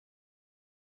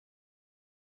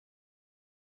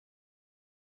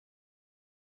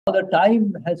the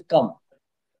time has come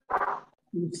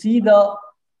to see the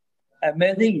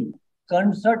amazing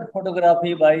concert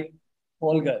photography by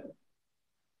Holger.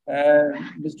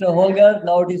 Mr. Holger,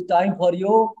 now it is time for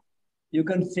you. You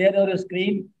can share your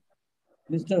screen.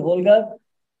 Mr. Holger.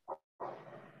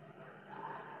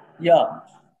 Yeah.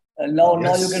 And now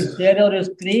you can share your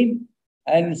screen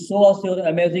and show us your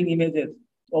amazing images.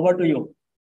 Over to you.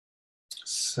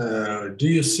 So, do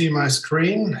you see my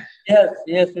screen? Yes,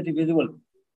 it is visible.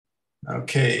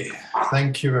 Okay,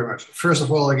 thank you very much. First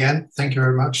of all, again, thank you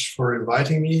very much for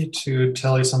inviting me to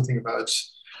tell you something about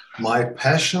my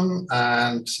passion,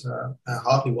 and a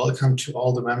hearty welcome to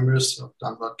all the members of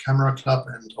Download Camera Club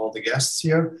and all the guests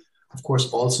here. Of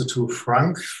course, also to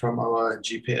Frank from our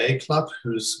GPA club,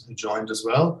 who's joined as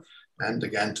well. And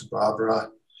again, to Barbara,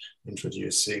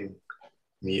 introducing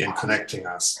me and connecting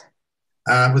us.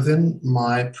 Within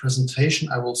my presentation,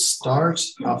 I will start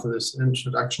after this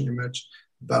introduction image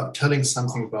about telling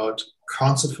something about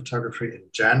concert photography in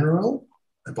general,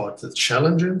 about the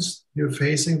challenges you're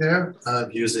facing there,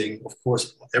 using, of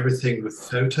course, everything with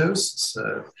photos.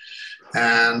 So,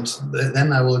 and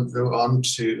then I will go on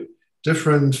to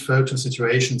different photo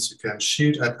situations you can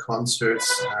shoot at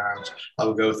concerts, and I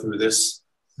will go through this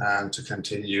and to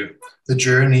continue the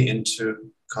journey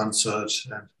into concert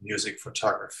and music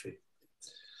photography.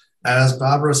 As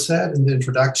Barbara said in the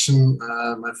introduction,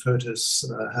 my photos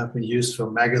have been used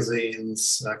for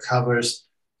magazines, covers.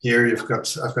 Here I've got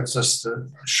just a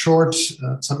short,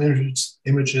 some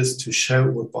images to show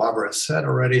what Barbara said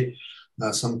already.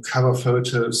 Some cover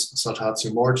photos,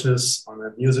 Saltatio Mortis on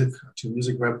the two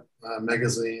music web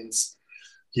magazines.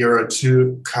 Here are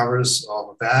two covers of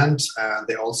a band, and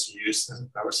they also used,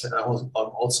 and Barbara said, I'm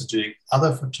also doing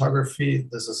other photography.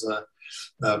 This is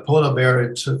a polar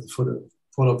bear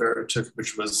polar bear took,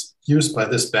 which was used by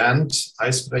this band,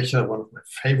 Eisbrecher, one of my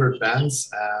favorite bands,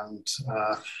 and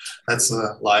that's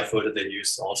a live photo they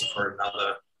used also for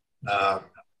another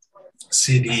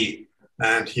CD.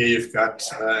 And here you've got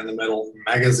in the middle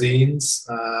magazines,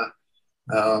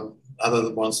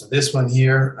 other ones than this one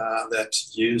here, that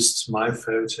used my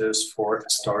photos for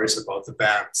stories about the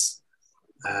bands.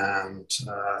 And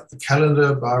the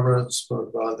calendar Barbara spoke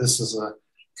about, this is a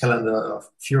calendar of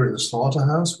Fury in the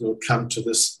Slaughterhouse. We'll come to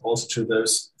this, also to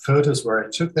those photos where I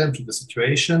took them, to the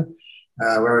situation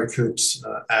where I could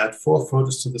add 4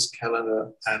 photos to this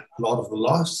calendar, and Lord of the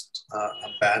Lost, a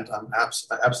band I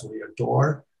absolutely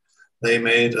adore. They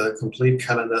made a complete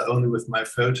calendar only with my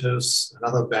photos.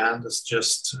 Another band is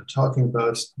just talking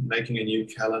about making a new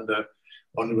calendar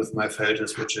only with my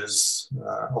photos, which is,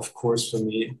 of course, for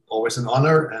me, always an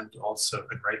honor and also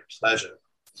a great pleasure.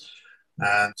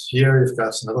 And here you've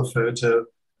got another photo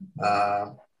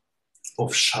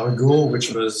of Chargol,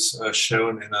 which was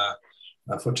shown in a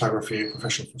professional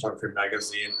photography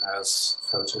magazine as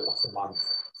photo of the month.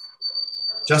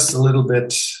 Just a little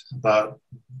bit about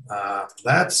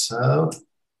that. So,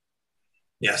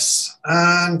 yes,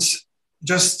 and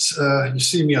just you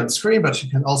see me on screen, but you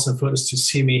can also photos to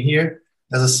see me here.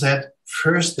 As I said,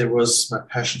 first there was my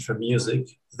passion for music,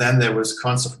 then there was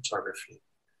concert photography.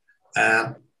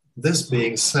 And this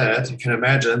being said, you can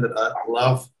imagine that I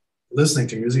love listening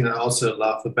to music, and I also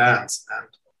love the bands. And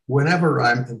whenever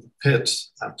I'm in the pit,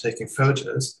 I'm taking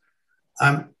photos,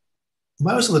 I'm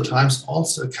most of the times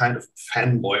also a kind of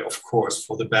fanboy, of course,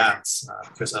 for the bands,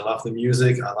 because I love the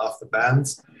music, I love the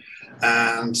bands.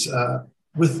 And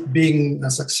with being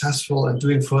successful and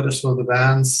doing photos for the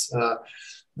bands,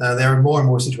 there are more and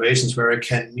more situations where I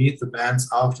can meet the bands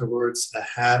afterwards,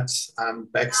 ahead, I'm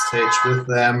backstage with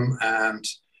them. And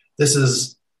this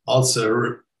is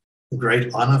also a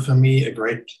great honor for me, a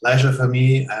great pleasure for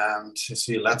me. And you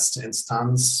see Letzte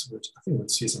Instanz, which I think we'll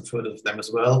see some photos of them as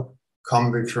well,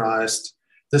 Combi-Christ.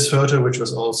 This photo, which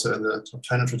was also in the top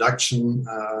 10 introduction,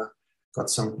 got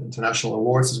some international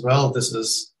awards as well. This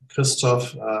is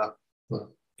Christoph, the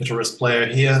guitarist player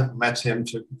here, met him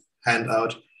to hand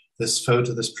out this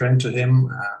photo, this print to him,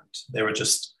 and they were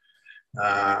just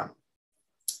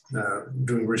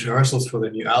doing rehearsals for the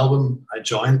new album. I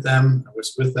joined them, I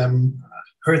was with them,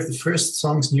 heard the first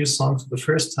songs, new songs for the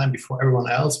first time before everyone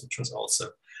else, which was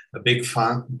also a big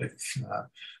fun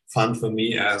for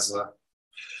me as a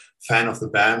fan of the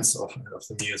bands, of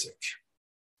the music.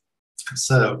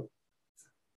 So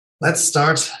let's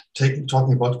start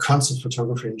talking about concert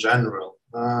photography in general.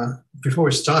 Before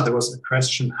we start, there was a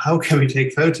question, how can we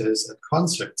take photos at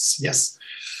concerts? Yes,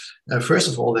 first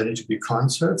of all, there need to be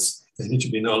concerts. There need to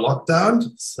be no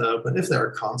lockdown. So, but if there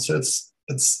are concerts,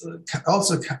 it's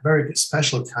also a very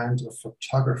special kind of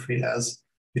photography, as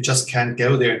you just can't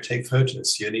go there and take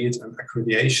photos. You need an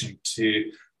accreditation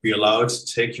to be allowed to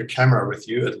take your camera with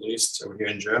you, at least over here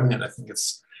in Germany, and I think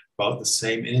it's about the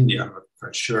same in India. I'm not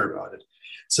quite sure about it.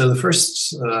 So the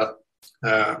first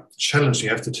challenge you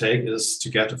have to take is to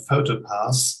get a photo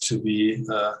pass to be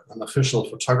an official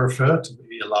photographer, to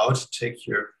be allowed to take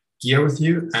your gear with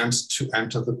you and to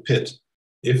enter the pit,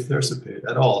 if there's a pit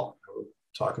at all. I will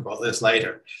talk about this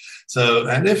later. So,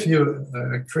 and if you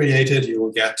create it, you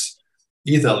will get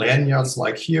either lanyards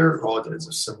like here, or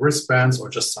there's some wristbands, or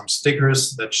just some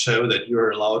stickers that show that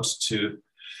you're allowed to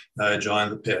join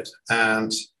the pit.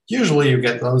 And usually you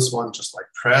get those ones just like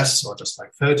press or just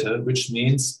like photo, which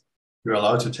means you're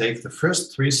allowed to take the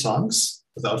first 3 songs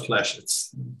without flash. It's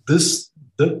this,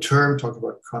 the term talking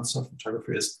about concert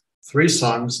photography is 3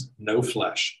 songs, no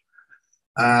flash.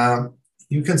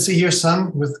 You can see here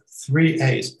some with 3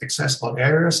 A's, access all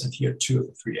areas, and here 2 of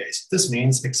the 3 A's. This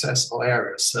means access all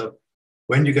areas. So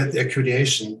when you get the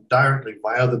accreditation directly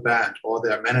via the band or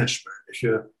their management, if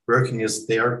you're working as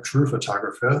their crew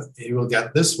photographer, you will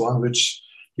get this one, which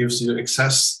gives you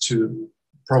access to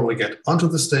probably get onto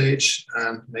the stage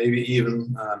and maybe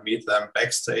even meet them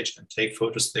backstage and take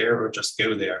photos there or just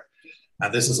go there.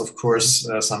 And this is, of course,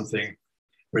 something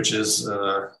which is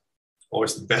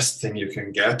always the best thing you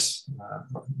can get,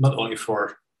 not only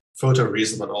for photo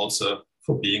reasons, but also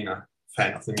for being a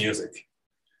fan of the music.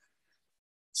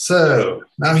 So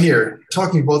now here,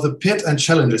 talking about the pit and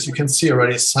challenges, you can see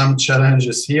already some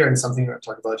challenges here and something we'll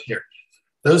talk about here.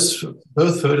 Those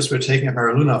both photos were taken at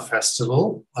Maraluna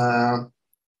Festival,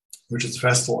 which is a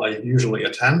festival I usually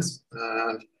attend.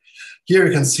 And here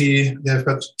you can see they've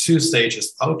got 2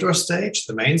 stages, outdoor stage,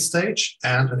 the main stage,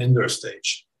 and an indoor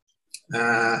stage.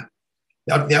 The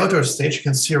outdoor stage, you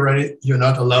can see already you're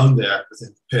not alone there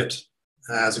within the pit.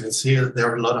 As you can see,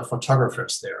 there are a lot of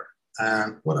photographers there.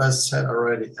 And what I said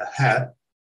already ahead,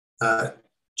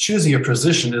 choosing your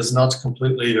position is not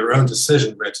completely your own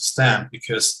decision where to stand,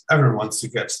 because everyone wants to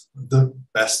get the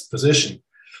best position.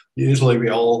 Usually we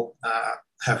all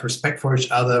have respect for each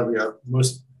other. We are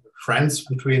most friends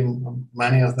between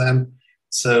many of them.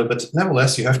 So, but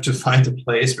nevertheless, you have to find a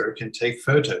place where you can take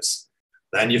photos.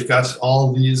 Then you've got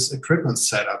all these equipment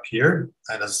set up here.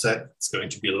 And as I said, it's going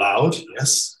to be loud.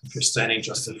 Yes, if you're standing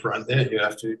just in front there, you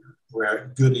have to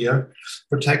wear good ear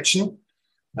protection.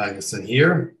 Like it's in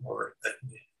here or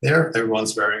there,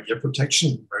 everyone's wearing ear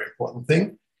protection, very important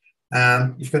thing.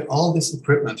 And you've got all this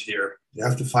equipment here. You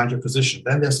have to find your position.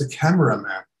 Then there's a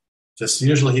cameraman. Just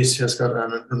usually he's just got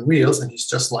on wheels and he's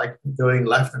just like going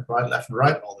left and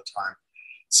right all the time.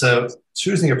 So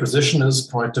choosing a position is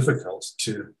quite difficult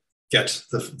to get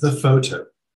the photo.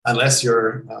 Unless you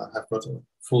have got a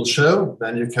full show,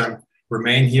 then you can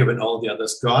remain here when all the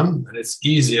others gone, and it's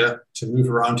easier to move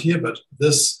around here, but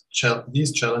these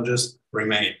challenges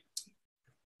remain.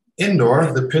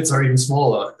 Indoor, the pits are even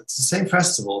smaller. It's the same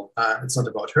festival. It's not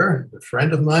about her, a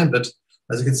friend of mine, but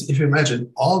as you can see, if you imagine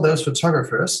all those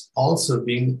photographers also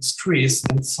being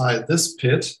squeezed inside this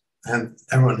pit, and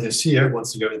everyone who's here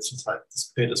wants to go inside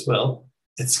this pit as well,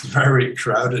 it's very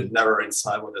crowded, never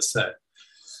inside what I said.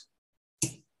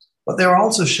 But there are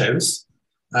also shows.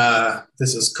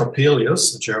 This is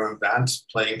Coppelius, a German band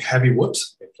playing heavy wood.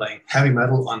 They're playing heavy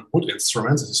metal on wood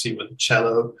instruments, as you see with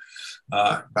cello,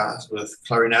 bass, with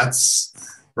clarinets.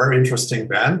 Very interesting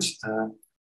band.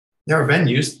 There are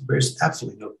venues where there's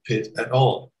absolutely no pit at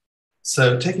all.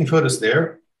 So taking photos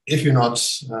there, if you're not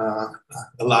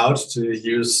allowed to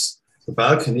use the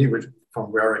balcony, from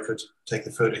where I could take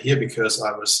the photo here, because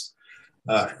I'm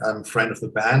a friend of the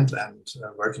band and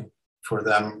working for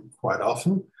them quite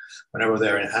often whenever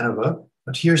they're in Hanover.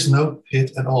 But here's no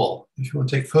pit at all. If you want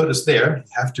to take photos there,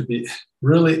 you have to be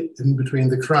really in between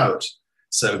the crowd.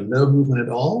 So no movement at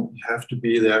all. You have to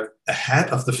be there ahead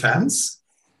of the fence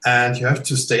and you have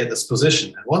to stay at this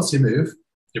position. And once you move,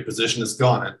 your position is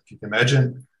gone. And if you can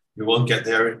imagine, you won't get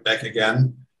there back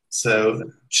again.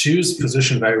 So choose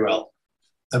position very well.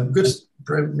 A good,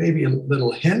 maybe a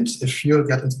little hint, if you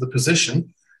get into the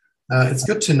position, it's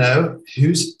good to know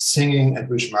who's singing at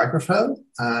which microphone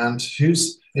and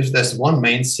if there's one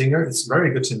main singer, it's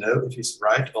very good to know if he's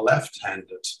right or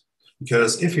left-handed.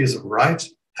 Because if he's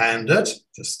right-handed,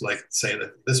 just like say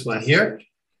that this one here,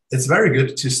 it's very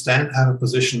good to have a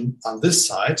position on this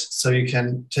side so you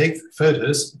can take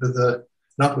photos with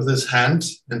not with his hand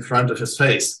in front of his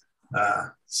face.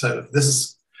 So this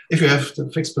is, if you have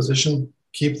the fixed position,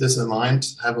 keep this in mind,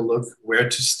 have a look where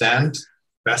to stand,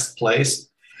 best place,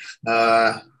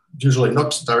 usually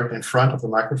not directly in front of the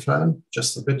microphone,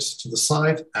 just a bit to the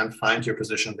side and find your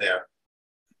position there.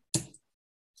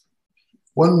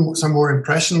 Some more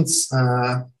impressions.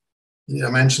 I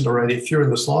mentioned already, if you're in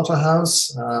the slaughterhouse,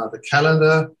 the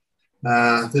calendar,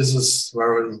 This is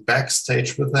where we're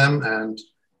backstage with them, and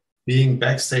being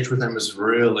backstage with them is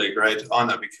really a great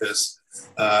honor because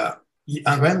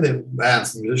when the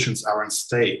bands and musicians are on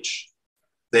stage,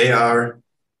 they are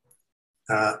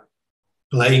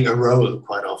playing a role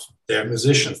quite often. They're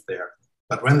musicians there.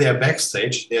 But when they're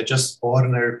backstage, they're just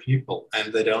ordinary people,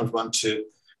 and they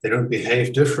don't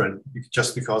behave different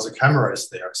just because a camera is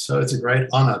there. So it's a great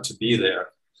honor to be there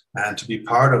and to be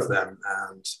part of them.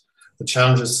 And the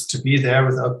challenge is to be there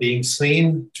without being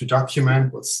seen, to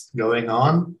document what's going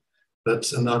on,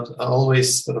 but not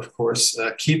always, but of course,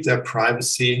 keep their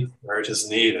privacy where it is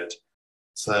needed.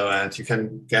 So, and you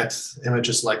can get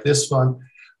images like this one.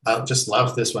 I just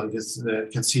love this one because you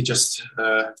can see just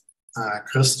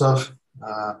Christoph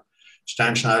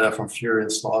Steinschneider from Fury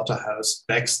and Slaughterhouse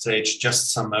backstage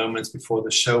just some moments before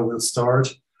the show will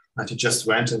start. And he just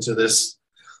went into this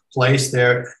place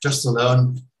there just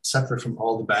alone, separate from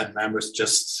all the band members,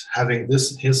 just having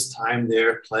his time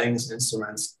there, playing his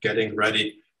instruments, getting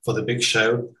ready for the big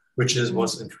show, which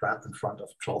was in front of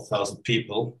 12,000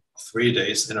 people 3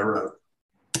 days in a row.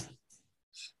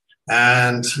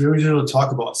 And you usually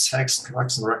talk about sex,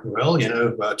 drugs, and rock and roll,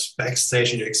 but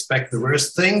backstage you expect the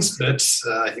worst things, but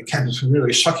it can be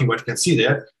really shocking what you can see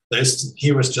there.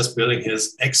 He was just building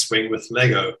his X-Wing with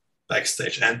Lego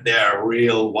backstage, and they're a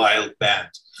real wild band.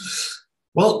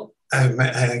 Well,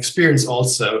 I experience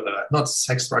also not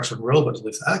sex, drugs, and roll, but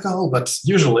with alcohol, but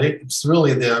usually it's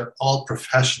really they're all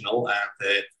professional and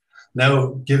they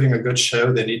know giving a good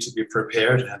show, they need to be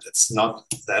prepared, and it's not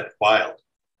that wild.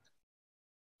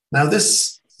 Now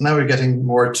we're getting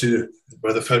more to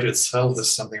where the photo itself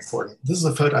is something important. This is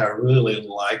a photo I really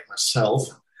like myself.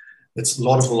 It's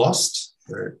Lord of the Lost,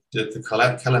 where I did the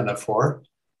calendar for,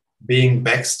 being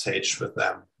backstage with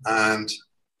them. And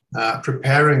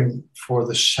preparing for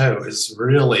the show is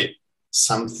really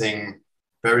something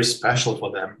very special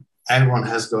for them. Everyone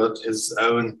has got his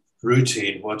own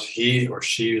routine, what he or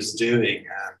she is doing,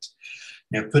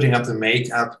 and putting up the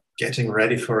makeup, getting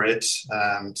ready for it,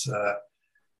 and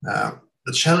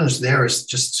the challenge there is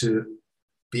just to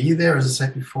be there, as I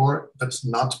said before, but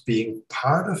not being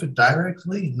part of it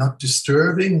directly, not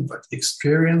disturbing, but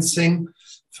experiencing,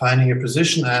 finding a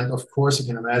position. And of course, you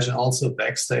can imagine also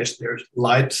backstage, their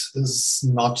light is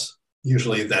not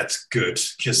usually that good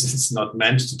because it's not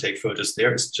meant to take photos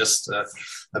there. It's just a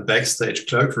backstage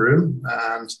cloakroom,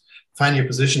 and finding a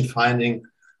position, finding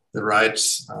the right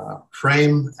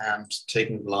frame and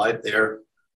taking the light there.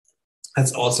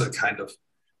 That's also a kind of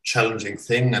challenging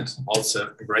thing, and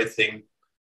also a great thing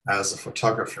as a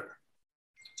photographer.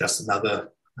 Just another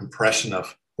impression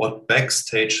of what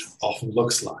backstage often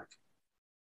looks like.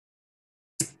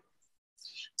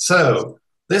 So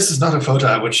this is not a photo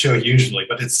I would show usually,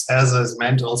 but it's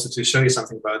meant also to show you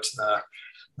something about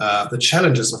the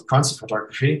challenges of concert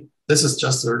photography. This is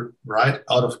just a right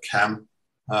out of cam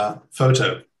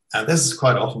photo, and this is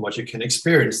quite often what you can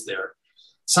experience there.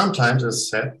 Sometimes, as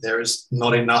I said, there is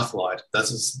not enough light.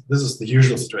 This is the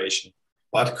usual situation.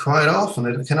 But quite often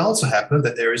it can also happen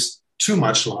that there is too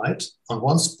much light on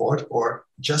one spot, or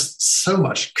just so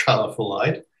much colorful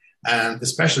light. And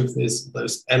especially with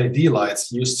those LED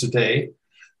lights used today,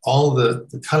 all the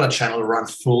color channel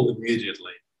runs full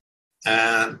immediately.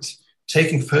 And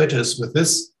taking photos with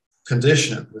this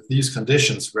condition, with these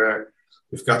conditions where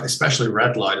we've got especially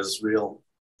red light is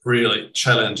really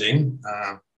challenging.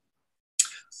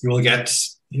 You'll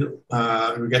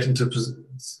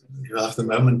have the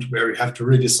moment where you have to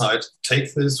really decide to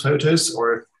take these photos,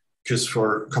 or because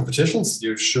for competitions,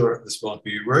 you're sure this won't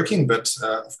be working, but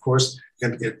of course, you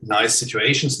can get nice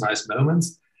situations, nice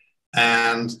moments.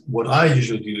 And what I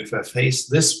usually do if I face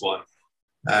this one,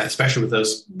 especially with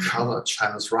those color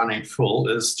channels running full,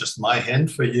 is just my hint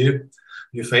for you.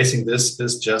 You're facing this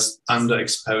is just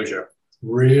underexposure,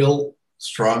 real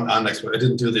strong underexposure. I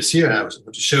didn't do this here. I was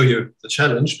going to show you the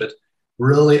challenge, but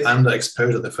really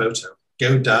underexposure the photo.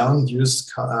 Go down, use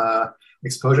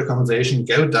exposure compensation,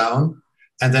 go down,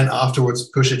 and then afterwards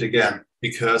push it again.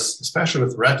 Because especially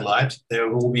with red light, there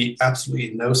will be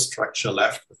absolutely no structure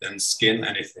left within skin,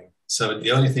 anything. So the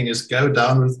only thing is go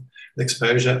down with the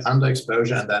exposure,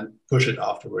 underexposure, and then push it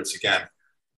afterwards again.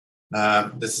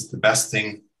 This is the best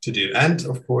thing to do. And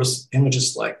of course,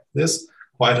 images like this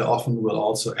quite often will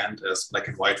also end as black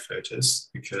and white photos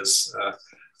because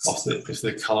if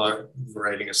the color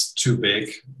rating is too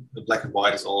big, the black and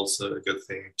white is also a good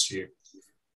thing to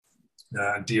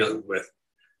deal with.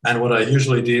 And what I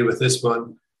usually do with this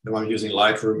one, when I'm using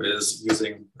Lightroom, is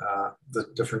using the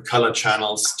different color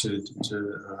channels to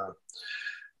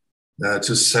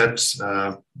set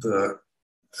the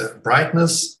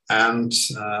brightness and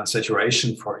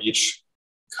saturation for each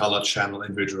color channel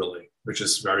individually, which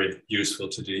is very useful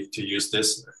to use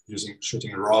this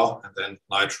shooting raw and then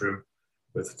Lightroom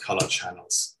with color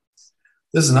channels.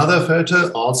 This is another photo,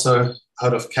 also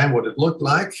out of cam, what it looked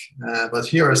like. But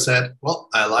here I said, well,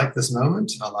 I like this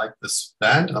moment, I like this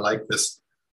band, I like this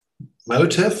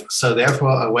motive. So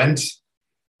therefore I went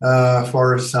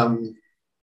for some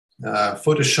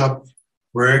Photoshop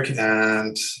work,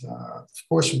 and of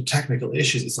course with technical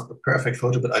issues, it's not the perfect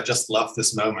photo, but I just love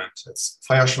this moment. It's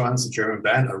Feuerschwanz, a German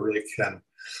band I really can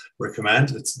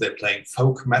recommend. They're playing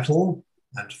folk metal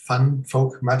and fun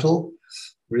folk metal,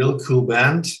 real cool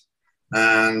band.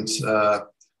 And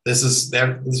this is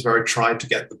where I tried to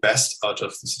get the best out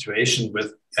of the situation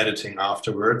with editing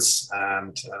afterwards.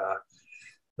 And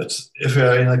but if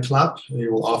you're in a club,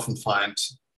 you will often find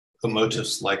the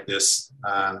motives like this.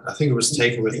 And I think it was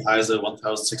taken with ISO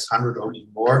 1600 or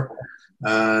even more.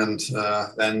 And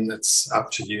then it's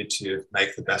up to you to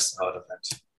make the best out of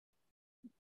it.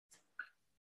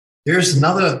 Here's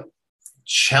another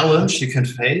challenge you can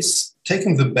face.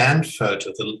 Taking the band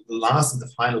photo, the last and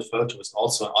the final photo, is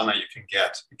also an honor you can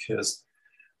get, because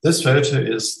this photo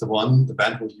is the one the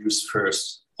band will use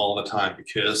first all the time,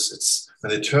 because it's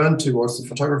when they turn towards the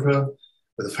photographer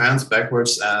with the fans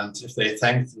backwards, and if they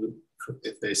send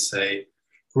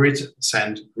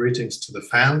greetings to the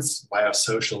fans via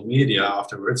social media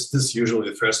afterwards, this is usually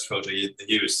the first photo they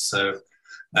use. So,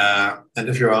 and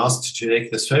if you're asked to take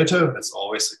this photo, it's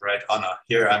always a great honor.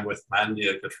 Here I'm with Mandy,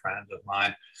 a good friend of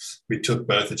mine. We took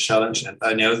both the challenge, and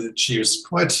I know that she was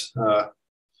quite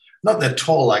not that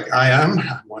tall like I am,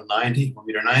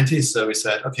 1.90 So we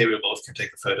said, okay, we both can take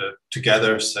the photo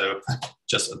together. So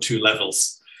just on 2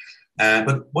 levels.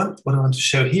 But what I want to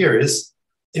show here is,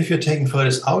 if you're taking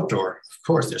photos outdoor, of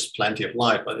course, there's plenty of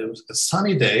light, but it was a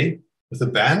sunny day with a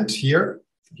band here,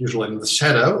 usually in the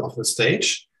shadow of the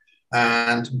stage,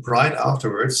 and bright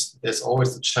afterwards. There's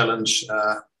always the challenge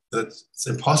that it's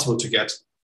impossible to get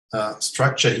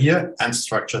structure here and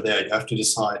structure there. You have to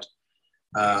decide,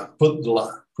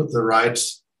 put the right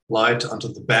light onto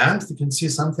the band, you can see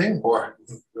something, or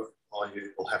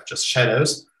you will have just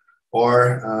shadows,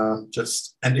 or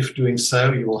and if doing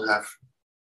so, you will have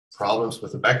problems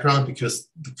with the background, because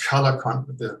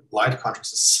the light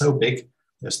contrast is so big,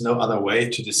 there's no other way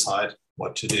to decide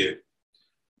what to do.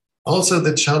 Also,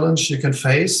 the challenge you can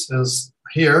face is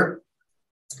here,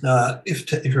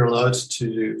 if you're allowed to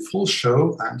do full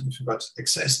show and if you've got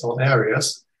access all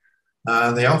areas,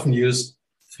 they often use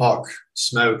fog,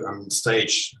 smoke on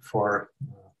stage for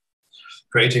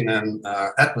creating an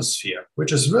atmosphere,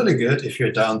 which is really good if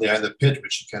you're down there in the pit,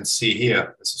 which you can see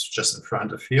here. This is just in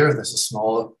front of here. There's a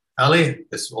small alley.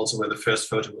 This is also where the first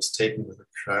photo was taken with a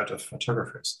crowd of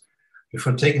photographers. If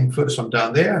you're taking photos from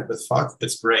down there with fog,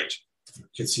 it's great. You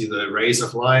can see the rays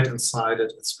of light inside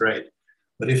it. It's great.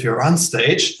 But if you're on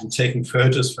stage and taking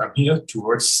photos from here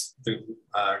towards the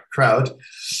crowd,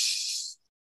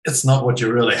 it's not what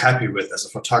you're really happy with as a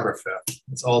photographer.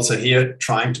 It's also here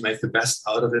trying to make the best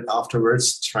out of it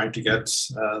afterwards, trying to get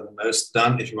the most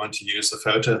done if you want to use a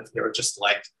photo. You're just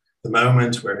like the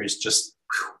moment where he's just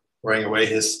throwing away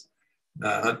his,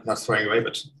 not throwing away,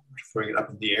 but throwing it up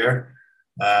in the air,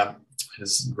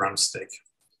 his drumstick.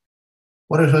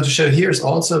 What I want to show here is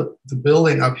also the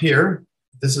building up here.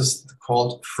 This is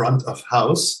called front of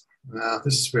house.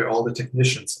 This is where all the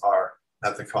technicians are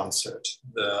at the concert.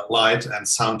 The light and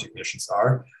sound technicians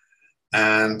are.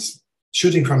 And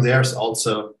shooting from there is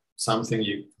also something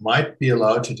you might be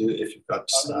allowed to do if you've got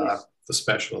the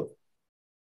special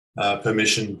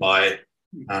permission by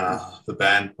the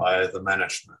band, by the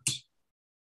management.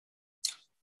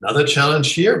 Another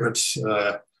challenge here, but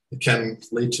it can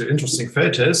lead to interesting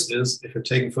photos, is if you're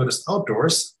taking photos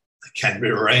outdoors, it can be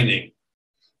raining.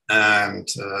 And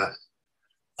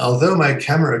although my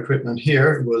camera equipment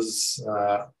here was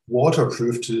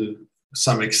waterproof to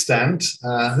some extent,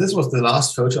 this was the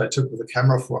last photo I took with the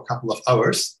camera for a couple of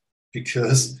hours,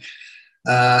 because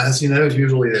as you know,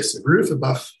 usually there's a roof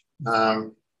above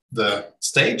the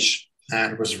stage,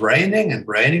 and it was raining and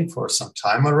raining for some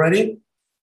time already.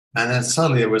 And then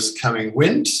suddenly there was coming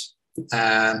wind,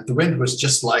 and the wind was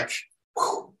just like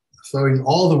throwing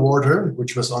all the water,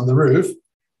 which was on the roof,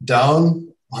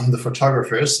 down on the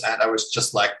photographers. And I was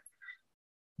just like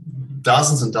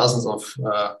dozens and dozens of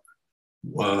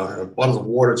bottles of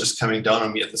water just coming down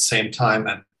on me at the same time.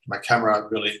 And my camera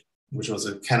really, which was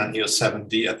a Canon EOS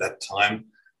 7D at that time,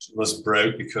 was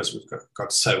broke because we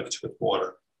got soaked with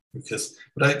water.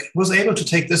 But I was able to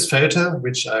take this photo,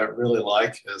 which I really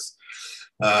like, is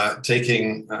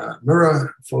taking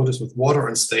mirror photos with water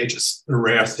on stage is a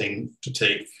rare thing to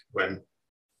take when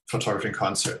photographing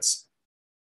concerts.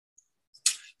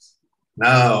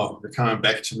 Now we're coming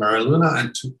back to Mara Luna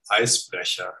and to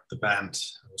Icebreaker, the band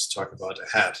I was talking about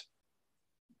ahead.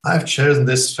 I've chosen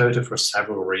this photo for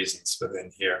several reasons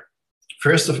within here.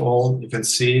 First of all, you can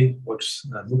see what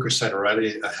Mukesh said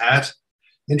already ahead,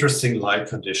 interesting light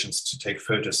conditions to take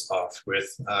photos of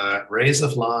with rays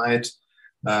of light,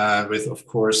 with, of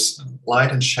course,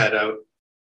 light and shadow.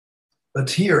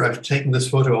 But here I've taken this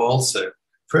photo also.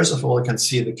 First of all, you can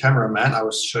see the cameraman I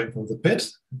was showing from the pit.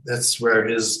 That's where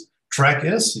his track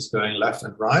is. He's going left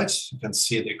and right. You can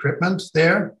see the equipment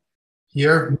there.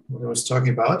 Here, what I was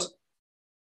talking about.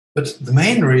 But the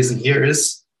main reason here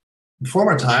is, in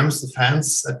former times, the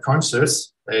fans at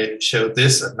concerts, they showed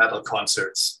this at metal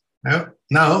concerts.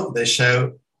 Now they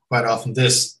show quite often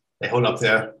this. They hold up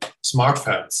their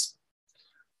smartphones,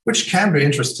 which can be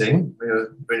interesting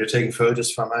when you're taking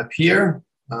photos from up here.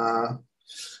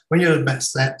 When you're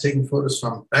taking photos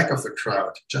from back of the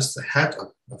crowd, just ahead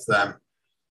of them,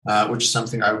 which is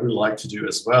something I really like to do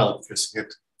as well, because you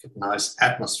get nice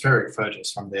atmospheric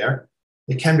photos from there.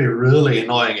 It can be really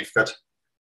annoying if you've got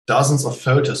dozens of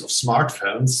photos of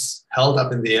smartphones held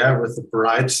up in the air with the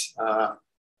bright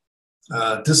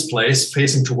displays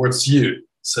facing towards you.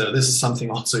 So this is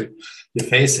something also you're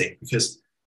facing, because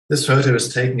this photo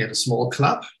is taken at a small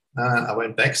club. I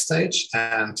went backstage,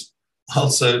 and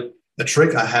also a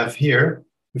trick I have here,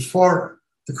 before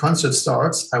the concert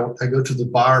starts, I go to the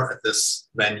bar at this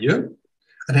venue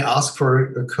and I ask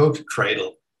for a Coke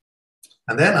cradle.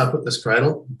 And then I put this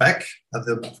cradle back at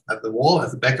the wall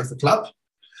at the back of the club.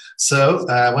 So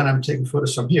when I'm taking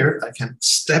photos from here, I can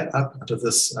step up into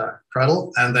this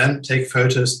cradle and then take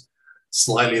photos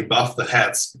slightly above the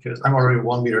heads, because I'm already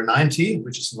 1.90 m,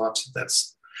 which is not,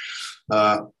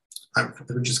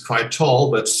 which is quite tall,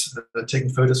 but taking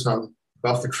photos from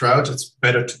above the crowd, it's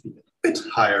better to be a bit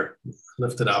higher,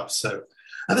 lifted up. So,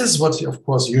 and this is what, of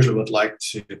course, usually would like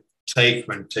to take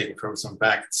when taking photos from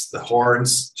back. It's the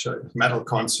horns, showing metal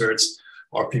concerts,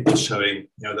 or people showing,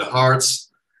 the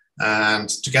hearts, and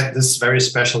to get this very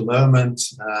special moment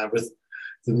with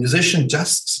the musician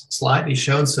just slightly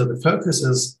shown. So the focus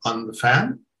is on the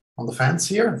fans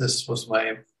here. This was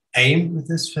my aim with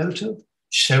this photo.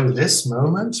 Show this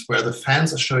moment where the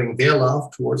fans are showing their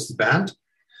love towards the band,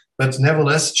 but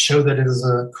nevertheless show that it is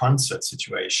a concert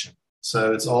situation.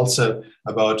 So it's also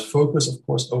about focus, of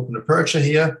course, open aperture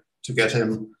here to get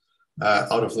him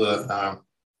out of the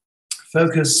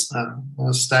focus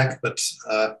stack, but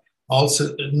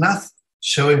also enough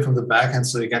showing from the backhand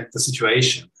so you get the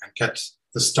situation and get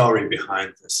the story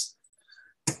behind this.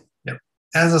 Yep.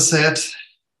 As I said,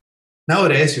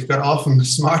 nowadays you've got often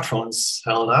smartphones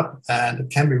held up, and it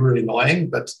can be really annoying,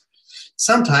 but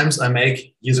sometimes I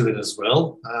make use of it as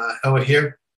well. Over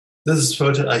here, this is a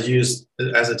photo I used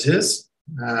as it is,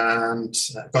 and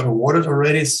I got awarded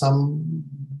already some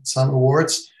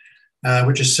awards,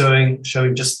 which is showing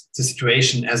just the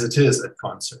situation as it is at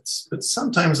concerts. But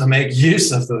sometimes I make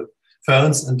use of the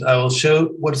phones, and I will show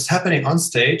what is happening on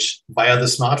stage via the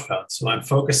smartphone. So I'm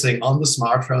focusing on the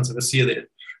smartphones, and I see that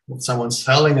someone's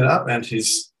holding it up, and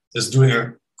he's doing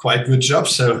a quite good job.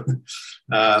 So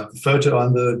the photo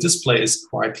on the display is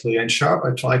quite clear and sharp.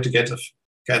 I try to get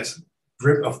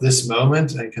grip of this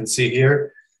moment, and you can see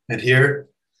here and here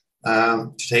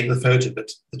to take the photo. But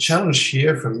the challenge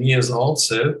here for me is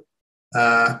also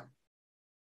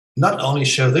not only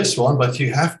show this one, but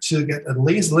you have to get at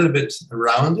least a little bit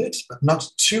around it, but not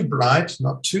too bright,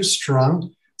 not too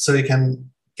strong, so you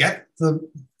can get the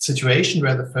situation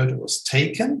where the photo was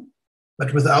taken,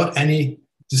 but without any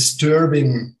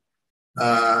disturbing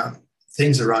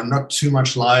things around, not too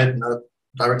much light, not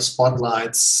direct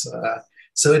spotlights.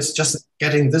 So it's just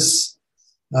getting this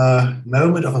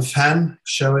moment of a fan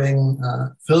showing,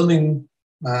 filming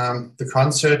the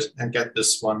concert, and get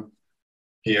this one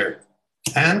here.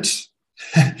 And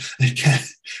it can,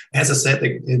 as I said,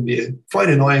 it can be a quite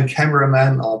annoying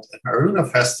cameraman at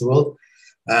Maruna Festival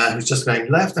who's just going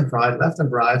left and right,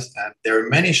 and there are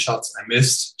many shots I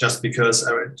missed just because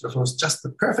it was just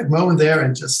the perfect moment there,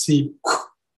 and just see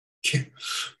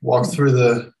walk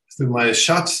through my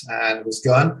shot and it was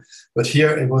gone. But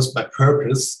here it was by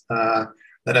purpose that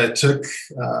I took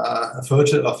a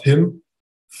photo of him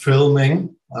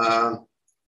filming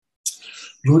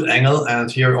Blutengel, and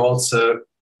here also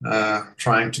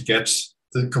trying to get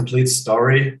the complete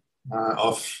story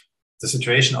of the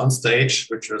situation on stage,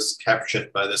 which was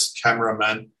captured by this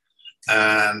cameraman.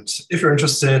 And if you're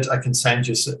interested, I can send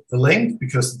you the link,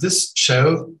 because this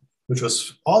show, which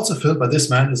was also filmed by this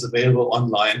man, is available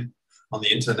online on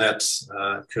the internet,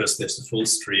 because there's a full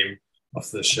stream of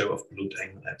the show of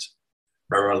Blutengel at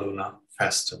Rara Luna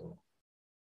Festival.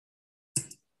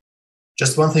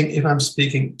 Just one thing, if I'm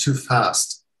speaking too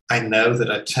fast, I know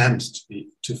that I tend to be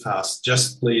too fast.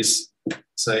 Just please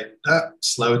say,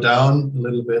 slow down a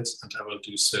little bit, and I will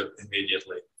do so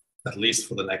immediately, at least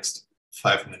for the next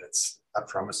 5 minutes. I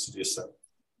promise to do so.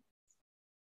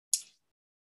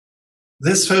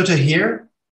 This photo here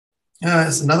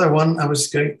is another one I would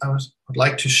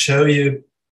like to show you.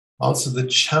 Also,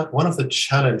 one of the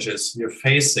challenges you're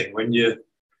facing when you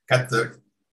get the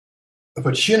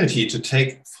opportunity to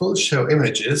take full show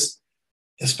images,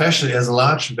 especially as a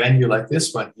large venue like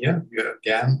this one here. You're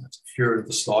again at Fury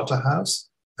the Slaughterhouse,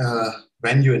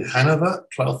 venue in Hanover,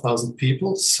 12,000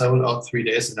 people, sold out 3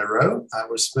 days in a row. I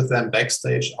was with them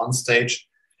backstage, on stage,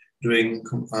 doing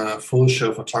full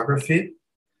show photography.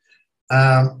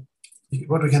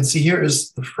 What we can see here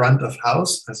is the front of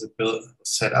house as it built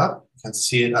set up. You can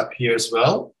see it up here as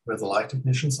well, where the light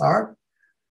technicians are.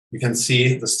 You can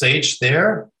see the stage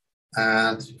there,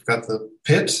 and you've got the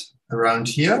pit around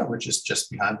here, which is just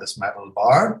behind this metal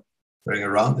bar, going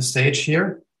around the stage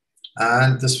here.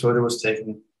 And this photo was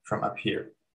taken from up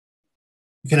here.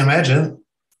 You can imagine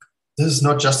this is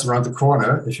not just around the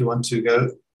corner. If you want to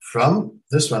go from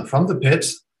this one, from the pit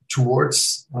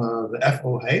towards the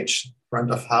FOH, front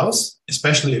of house,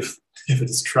 especially if it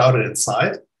is crowded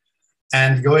inside,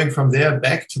 and going from there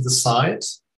back to the side,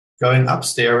 going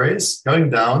upstairs, going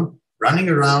down, running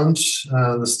around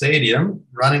the stadium,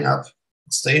 running up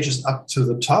stages up to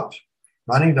the top,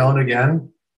 running down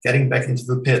again, getting back into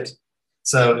the pit.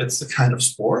 So it's a kind of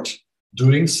sport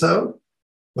doing so,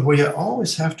 but what you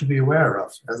always have to be aware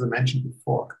of, as I mentioned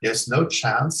before, there's no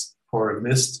chance for a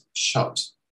missed shot.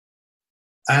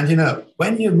 And you know,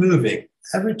 when you're moving,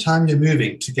 every time you're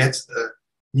moving to get a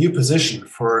new position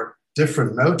for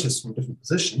different motives from different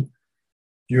position,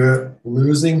 you're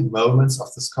losing moments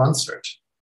of this concert.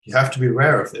 You have to be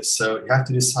aware of this. So you have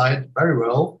to decide very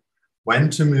well when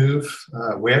to move,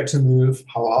 where to move,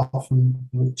 how often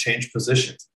you change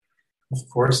positions. Of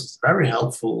course, it's very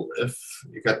helpful if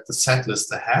you got the set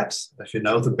list ahead, if you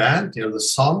know the band, you know the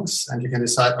songs, and you can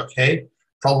decide, okay,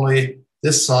 probably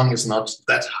this song is not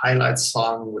that highlight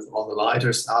song with all the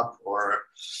lighters up or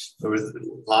with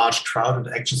large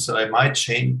crowded action, so I might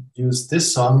use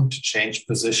this song to change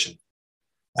position.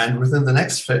 And within the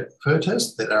next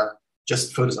photos that are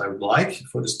just photos I would like,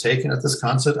 photos taken at this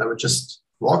concert, I would just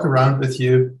walk around with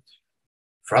you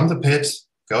from the pit,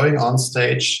 going on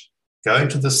stage, going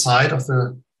to the side of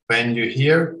the venue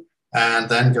here, and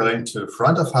then going to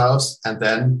front of house, and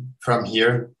then from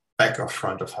here, back of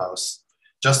front of house.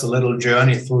 Just a little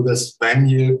journey through this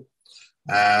venue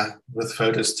with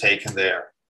photos taken there.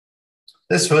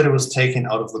 This photo was taken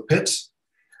out of the pit.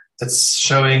 It's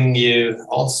showing you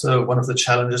also one of the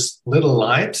challenges, little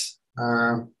light.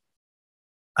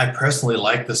 I personally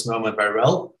like this moment very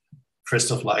well.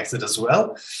 Christoph likes it as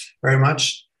well, very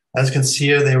much. As you can see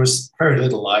here, there was very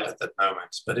little light at that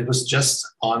moment, but it was just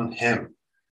on him.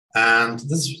 And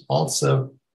this is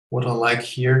also what I like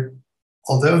here.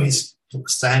 Although he's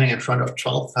standing in front of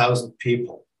 12,000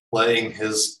 people playing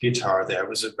his guitar there, it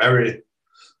was a very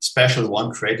special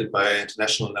one created by an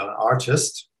international known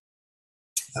artist,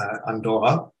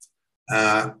 Andorra.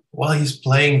 While he's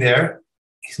playing there,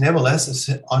 he's nevertheless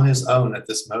on his own at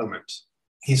this moment.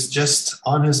 He's just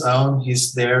on his own.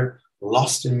 He's there,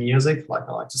 lost in music, like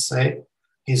I like to say.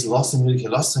 He's lost in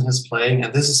music, lost in his playing.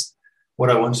 And this is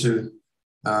what I want to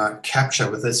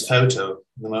capture with this photo,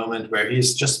 the moment where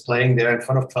he's just playing there in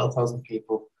front of 12,000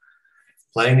 people,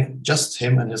 playing just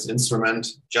him and his instrument,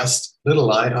 just little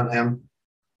light on him,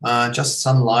 just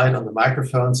some light on the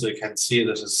microphone so you can see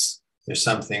that there's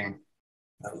something,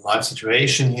 a live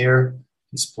situation here.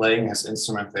 He's playing his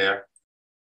instrument there.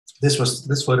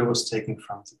 This photo was taken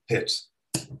from the pit.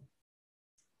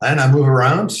 Then I move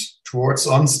around towards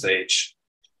on stage.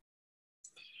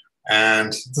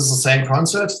 And this is the same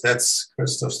concert. That's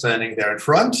Christoph standing there in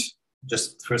front.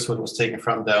 Just the first one was taken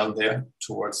from down there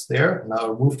towards there.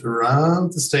 Now I moved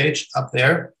around the stage up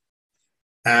there.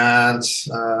 And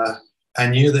I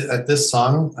knew that at this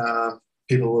song,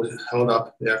 people would hold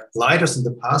up their lighters in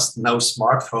the past, no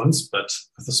smartphones, but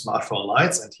with the smartphone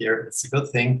lights. And here it's a good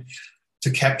thing to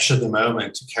capture the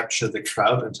moment, to capture the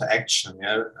crowd interaction. You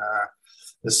know,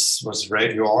 this was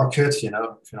Radio Orchid, you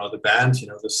know, if you know the band, you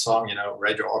know the song, you know,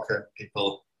 Radio Orchid,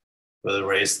 people will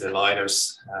raise their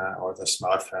lighters or their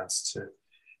smartphones to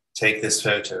take this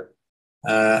photo.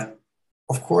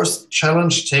 Of course,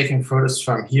 challenge taking photos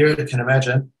from here, you can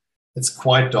imagine, it's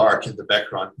quite dark in the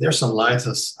background. There's some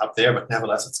lighters up there, but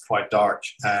nevertheless, it's quite dark.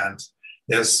 And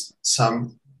there's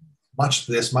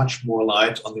much more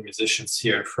light on the musicians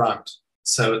here in front.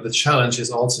 So the challenge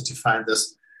is also to find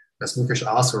this as Mukesh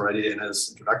asked already in his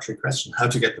introductory question, how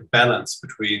to get the balance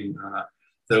between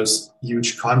those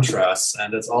huge contrasts.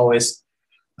 And it's always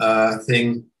a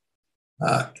thing,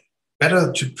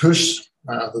 better to push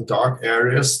the dark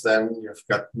areas, then you've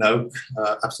got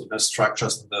absolutely no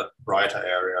structures in the brighter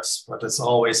areas. But it's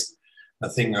always a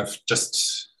thing of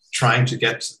just trying to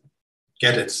get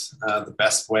it the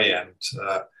best way. And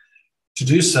to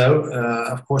do so,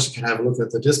 of course, you can have a look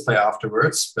at the display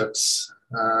afterwards, but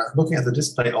looking at the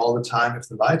display all the time, if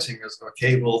the lighting is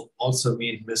okay, will also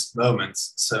mean missed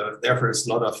moments. So therefore, it's a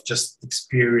lot of just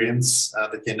experience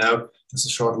that just a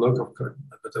short look of,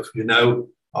 but if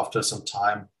after some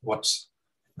time what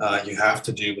you have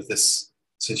to do with this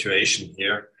situation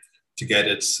here to get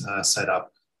it set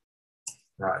up.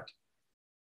 Right.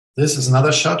 This is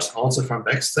another shot, also from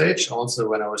backstage, also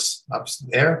when I was up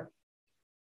there.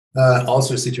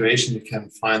 Also a situation you can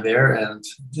find there, and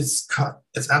it's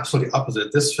absolutely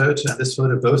opposite. This photo and this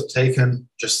photo both taken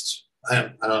just,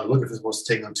 I don't look if it was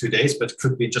taken on 2 days, but it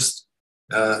could be just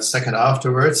a second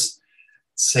afterwards.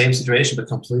 Same situation, but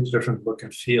completely different look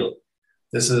and feel.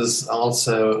 This is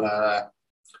also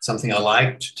something I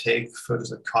like to take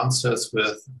photos at concerts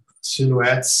with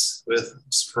silhouettes, with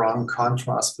strong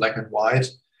contrast, black and white,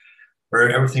 where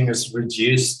everything is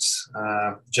reduced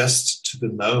just to the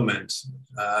moment.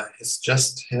 It's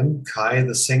just him, Kai,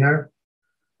 the singer,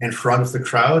 in front of the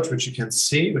crowd, which you can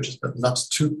see, which is but not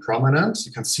too prominent.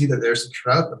 You can see that there's a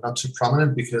crowd, but not too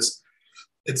prominent because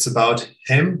it's about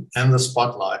him and the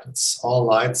spotlight. It's all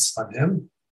lights on him,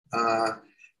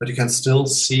 but you can still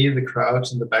see the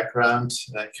crowd in the background.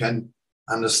 You can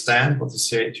understand what the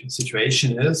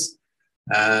situation is.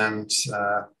 And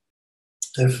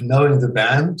if knowing the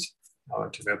band, I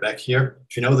want to go back here.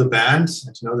 If you know the band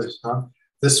and you know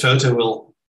this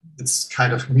photo it's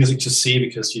kind of music to see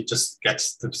because you just get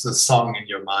the song in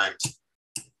your mind.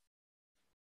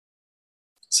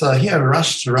 So here I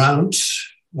rushed around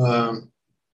the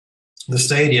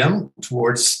stadium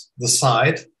towards the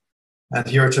side. And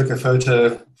here I took a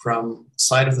photo from the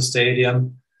side of the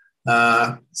stadium.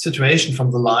 Situation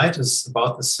from the light is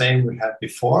about the same we had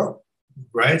before.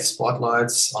 Great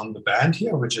spotlights on the band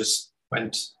here, which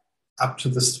went up to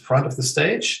the front of the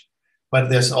stage, but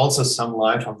there's also some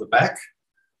light from the back.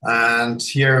 And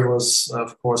here was,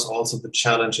 of course, also the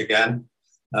challenge again,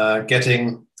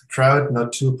 getting the crowd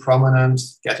not too prominent,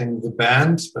 getting the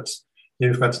band, but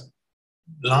you've got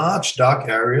large dark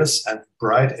areas and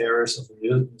bright areas of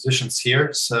the musicians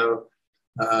here. So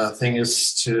the thing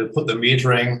is to put the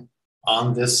metering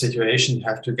on this situation. You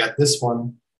have to get this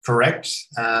one correct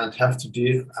and have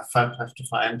to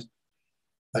find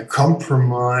a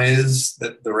compromise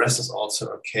that the rest is also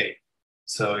okay.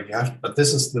 So but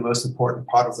this is the most important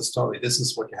part of the story. This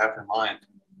is what you have in mind.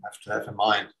 You have to have in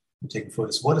mind when taking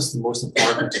photos. What is the most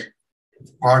important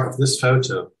part of this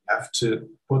photo? You have to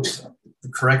put the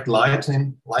correct light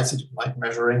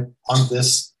measuring on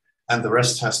this, and the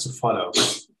rest has to follow.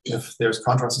 If there's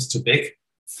contrast is too big,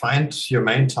 find your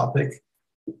main topic,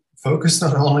 focus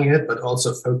not only it, but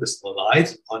also focus the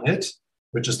light on it,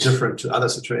 which is different to other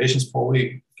situations. Probably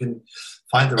you can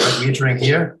find the right metering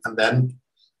here, and then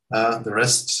the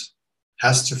rest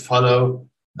has to follow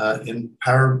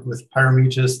with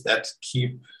parameters that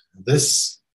keep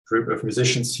this group of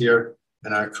musicians here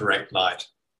in a correct light.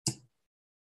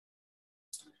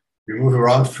 We move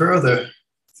around further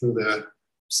through the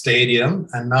stadium,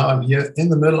 and now I'm here in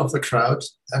the middle of the crowd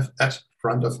at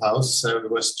front of house. So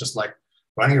it was just like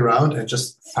running around and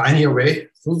just finding your way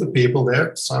through the people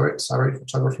there. Sorry,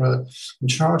 photographer in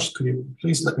charge, could you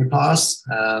please let me pass?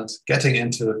 And getting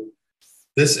into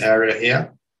this area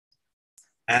here.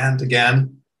 And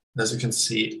again, as you can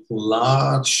see,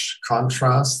 large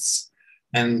contrasts.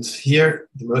 And here,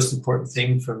 the most important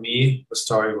thing for me, the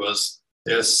story was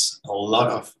there's a lot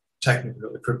of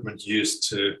technical equipment used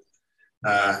to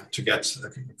get a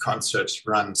concert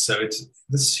run. So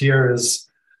this here is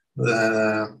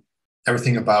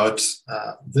everything about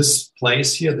this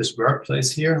place here, this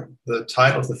workplace here. The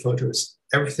title of the photo is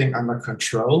Everything Under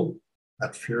Control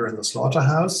at Fear in the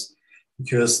Slaughterhouse,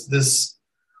 because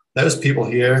those people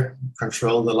here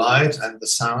control the light and the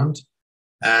sound.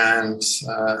 And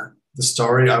the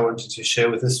story I wanted to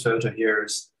share with this photo here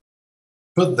is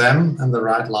put them in the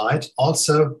right light.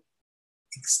 Also,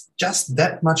 it's just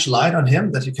that much light on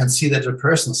him that you can see that a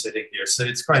person sitting here. So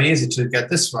it's quite easy to get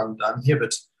this one done here,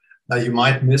 but you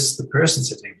might miss the person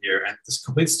sitting here. And this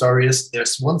complete story is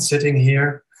there's one sitting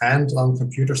here, hand on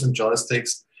computers and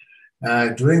joysticks,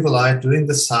 doing the light, doing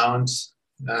the sound.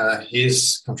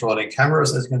 He's controlling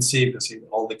cameras, as you can see. You can see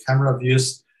all the camera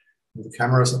views. The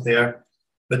cameras are there.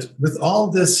 But with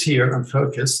all this here on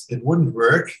focus, it wouldn't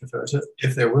work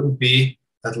if there wouldn't be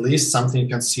at least something you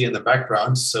can see in the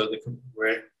background. So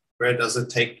where does it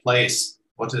take place?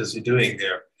 What is he doing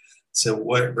there? So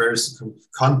where's the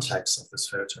context of this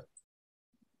photo?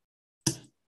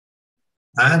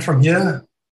 And from here,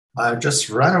 I just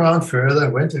ran around further,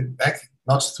 went back,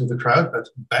 not through the crowd, but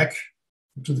back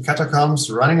to the catacombs,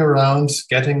 running around,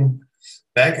 getting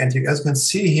back. And you guys can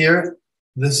see here,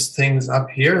 this thing is up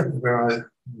here where my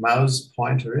mouse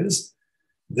pointer is.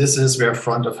 This is where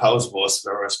front of house was,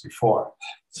 where I was before.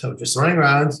 So just running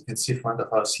around, you can see front of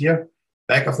house here,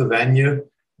 back of the venue.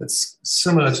 It's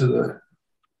similar to the,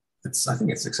 I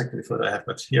think it's exactly the photo I have,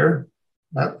 but here,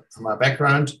 my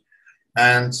background,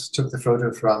 and took the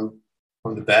photo from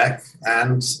the back.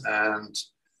 And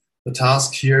the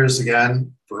task here is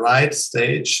again, bright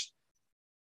stage,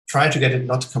 try to get it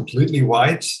not completely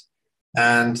white.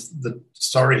 And the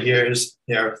story here is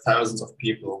there are thousands of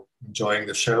people enjoying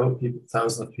the show,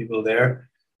 thousands of people there.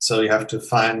 So you have to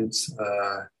find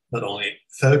not only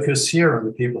focus here on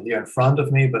the people here in front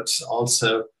of me, but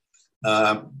also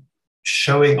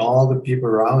showing all the people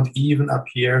around, even up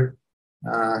here,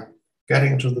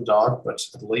 getting into the dark, but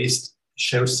at least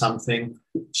show something,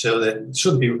 show that it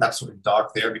shouldn't be absolutely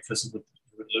dark there because it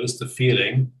would lose the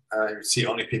feeling. You see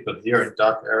only people here in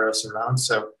dark areas around.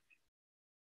 So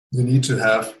you need to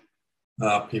have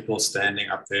people standing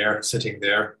up there, sitting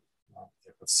there,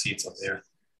 with seats up there,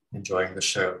 enjoying the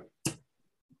show.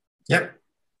 Yep.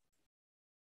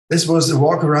 This was a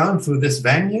walk around through this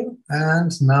venue.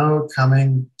 And now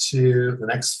coming to the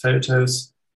next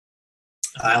photos,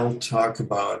 I'll talk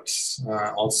about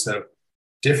also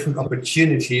different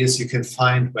opportunities you can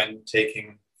find when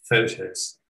taking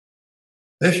photos.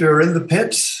 If you're in the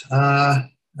pit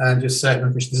and you said,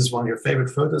 Mukesh, this is one of your favorite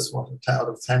photos, 1 out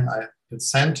of 10 I could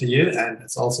send to you, and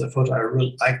it's also a photo I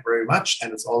really like very much,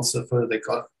 and it's also a photo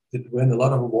that did win a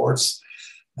lot of awards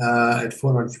at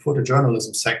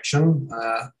photojournalism section,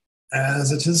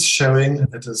 as it is showing,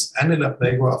 it is Anila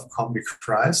Plegua of Combi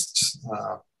Christ.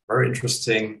 Very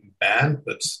interesting band,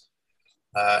 but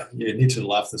you need to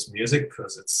love this music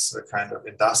because it's a kind of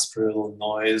industrial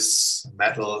noise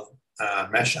metal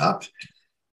mashup.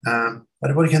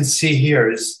 But what you can see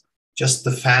here is just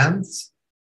the fans,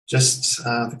 just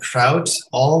the crowd,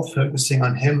 all focusing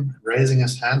on him, raising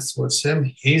his hands towards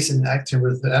him. He's interacting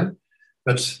with them.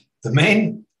 But the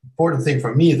main important thing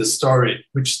for me, the story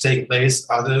which take place,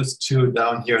 are those two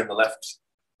down here in the left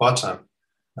bottom,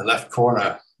 the left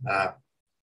corner.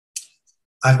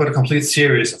 I've got a complete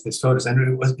series of these photos, and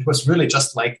it was really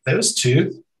just like those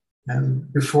two.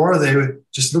 And before they were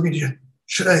just looking at you,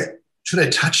 should I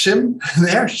touch him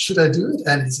there? Should I do it?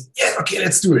 And he said, yeah, okay,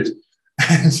 let's do it.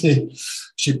 And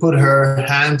she put her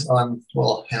hand on,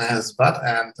 well, his butt.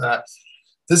 And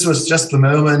this was just the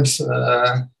moment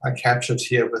I captured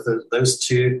here with those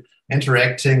two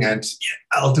interacting, and yeah,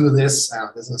 I'll do this. And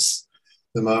this is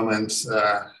the moment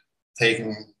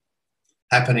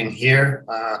happening here,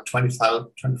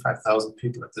 25,000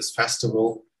 people at this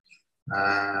festival.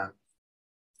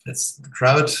 It's the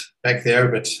crowd back there,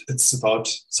 but it's about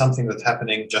something that's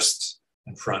happening just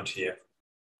in front here.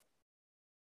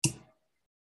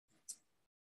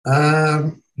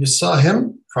 You saw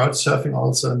him crowd surfing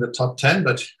also in the top 10,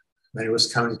 but when he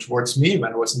was coming towards me,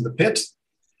 when I was in the pit,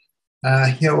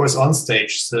 here I was on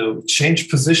stage, so change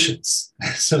positions.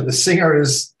 So the singer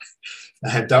is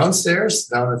downstairs,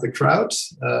 down at the crowd,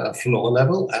 floor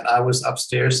level, and I was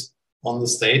upstairs on the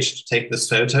stage to take this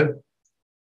photo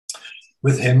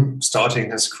with him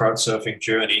starting his crowd surfing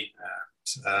journey.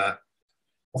 And,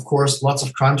 of course, lots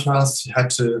of contrasts. You had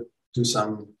to do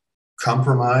some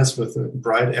compromise with the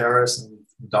bright areas and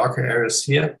darker areas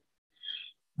here.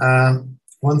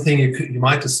 One thing you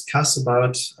might discuss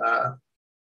about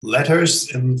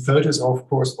letters in photos, of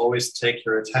course, always take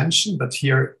your attention, but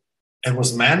here it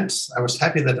was meant. I was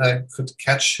happy that I could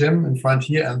catch him in front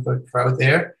here and the crowd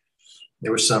there.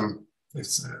 There was some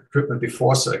equipment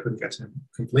before, so I couldn't get him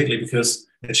completely because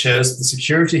it shows the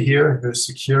security here who's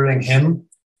securing him,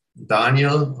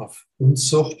 Daniel of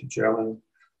Unzucht, a German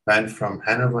band from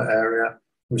Hanover area,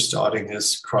 who's starting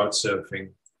his crowd surfing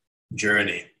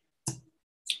journey.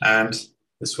 And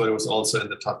this photo was also in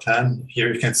the top 10.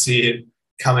 Here you can see him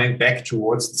coming back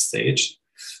towards the stage.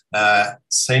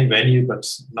 Same venue, but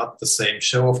not the same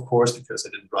show, of course, because I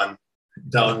didn't run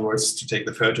downwards to take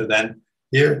the photo then.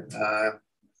 Here,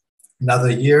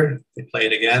 another year, they play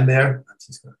it again there.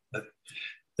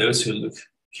 Those who look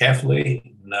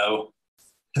carefully know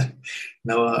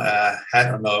no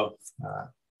hat or no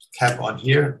cap on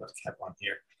here, but cap on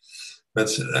here. But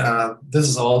this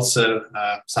is also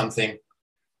something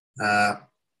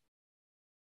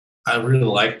I really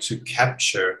like to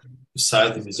capture,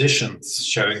 beside the musicians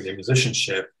showing their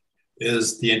musicianship,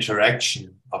 is the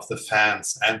interaction of the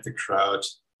fans and the crowd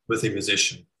with the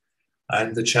musician.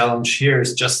 And the challenge here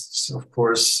is just, of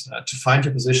course, to find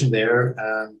a position there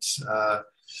and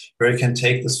where you can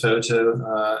take this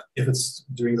photo. If it's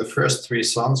during the first 3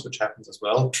 songs, which happens as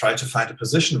well, try to find a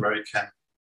position where you can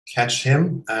catch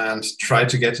him and try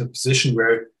to get a position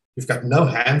where you've got no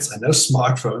hands and no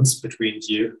smartphones between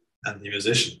you and the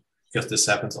musician, because this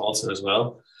happens also as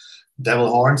well. Devil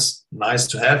horns, nice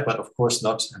to have, but of course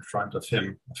not in front of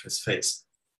him, of his face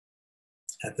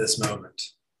at this moment.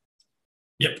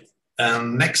 Yep.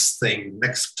 Next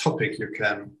topic you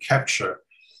can capture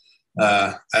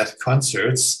at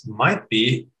concerts might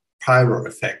be pyro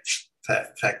effects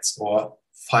or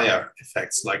fire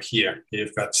effects, like here.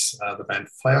 You've got the band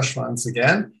Feuerschwanz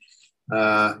again,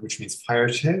 which means fire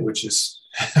tail, which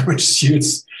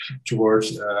suits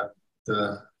towards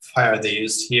the fire they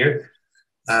used here.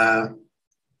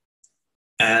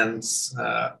 And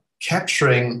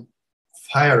capturing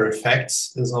fire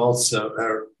effects is also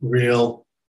a real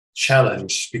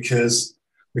challenge, because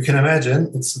we can imagine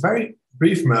it's a very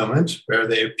brief moment where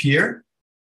they appear.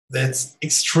 That's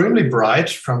extremely bright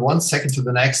from 1 second to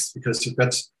the next, because you've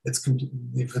got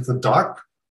a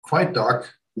quite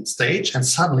dark stage, and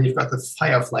suddenly you've got the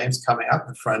fire flames coming up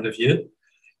in front of you.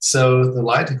 So the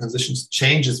lighting conditions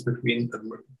changes between a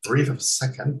moment of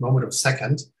a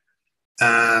second.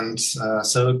 And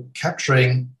so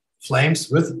capturing flames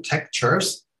with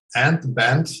textures and the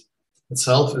band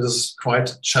itself is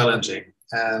quite challenging.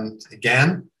 And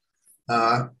again,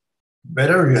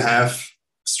 better you have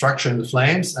structure in the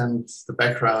flames and the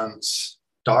background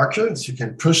darker, so you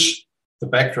can push the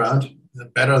background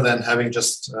better than having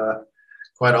just,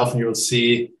 quite often you will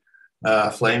see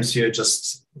flames here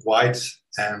just white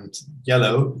and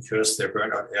yellow, because they're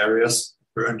burned out areas,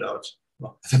 burned out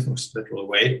well, in the most literal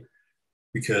way,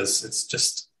 because it's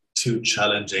just too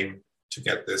challenging to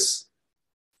get this.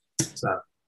 So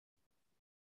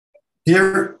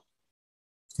here,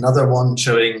 another one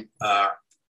showing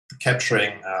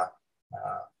capturing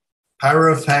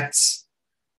pyro effects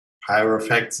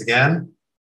again,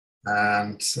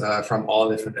 and from all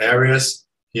different areas.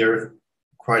 Here,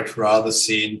 quite rather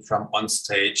seen from on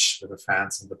stage with the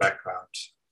fans in the background.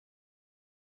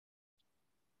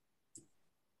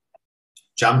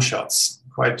 Jump shots,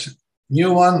 quite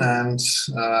new one, and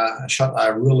a shot I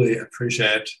really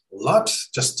appreciate a lot,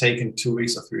 just taken 2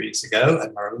 weeks or 3 weeks ago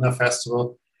at Maruna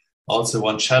Festival. Also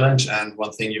one challenge, and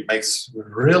one thing that makes me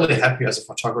really happy as a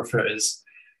photographer is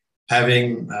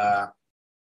having a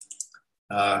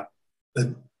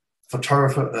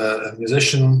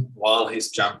musician while he's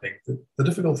jumping. The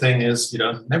difficult thing is you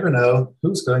never know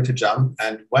who's going to jump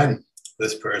and when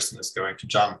this person is going to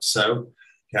jump. So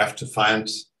you have to find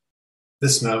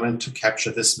this moment to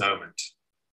capture this moment.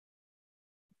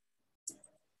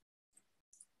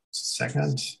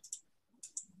 Second.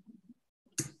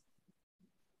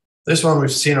 This one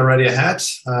we've seen already ahead.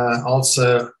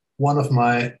 Also one of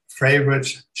my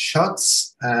favorite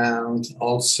shots, and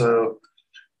also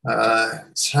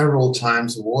several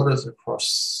times awarded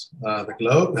across the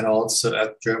globe, and also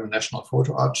at German National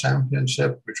Photo Art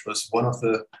Championship, which was one of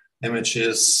the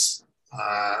images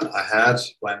I had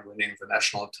when winning the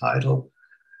national title.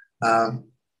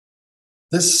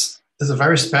 This is a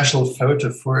very special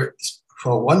photo for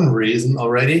one reason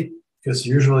already, because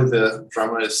usually the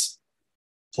drummer is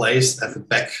placed at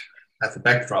the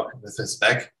backdrop, with his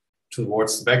back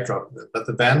towards the backdrop, but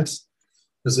the band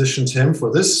positioned him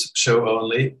for this show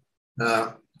only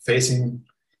facing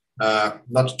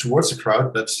not towards the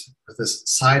crowd, but with his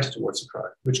side towards the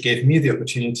crowd, which gave me the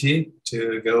opportunity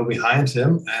to go behind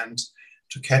him and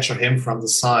to capture him from the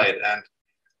side. And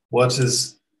what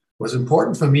was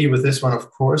important for me with this one, of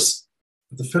course,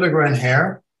 the filigrane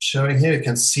hair showing here, you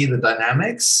can see the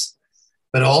dynamics,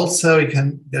 but also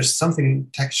there's something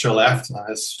texture left on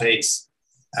his face.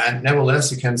 And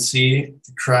nevertheless, you can see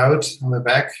the crowd on the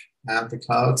back and the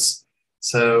clouds.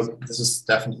 So this is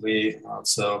definitely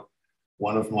also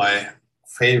one of my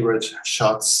favorite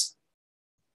shots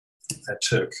I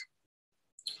took.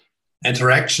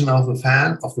 Interaction of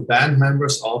the band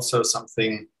members, also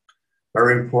something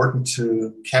very important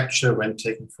to capture when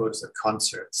taking photos at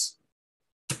concerts.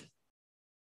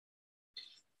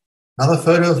 Another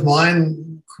photo of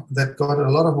mine that got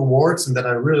a lot of awards and that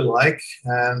I really like,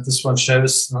 and this one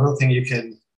shows another thing you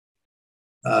can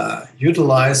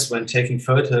utilize when taking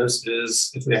photos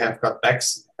is if they have got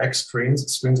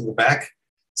screens in the back.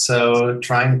 So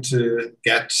trying to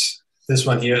get this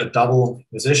one here, a double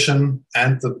musician,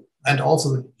 and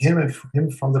also him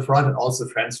from the front, and also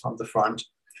friends from the front,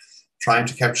 trying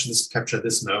to capture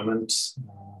this moment.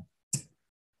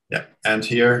 Yeah, and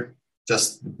here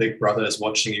just the big brother is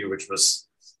watching you, which was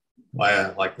why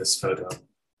I like this photo.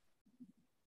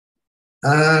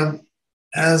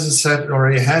 As I said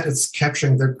already ahead, it's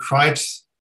capturing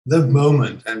the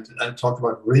moment, and I talked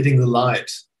about reading the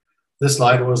light. This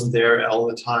light wasn't there all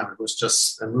the time. It was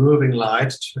just a moving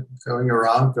light going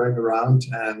around,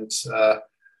 and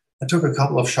I took a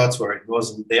couple of shots where it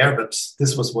wasn't there, but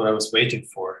this was what I was waiting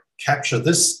for. Capture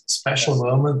this special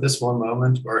moment, this one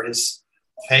moment where his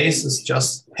face is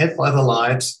just hit by the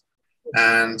light,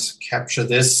 and capture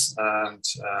this and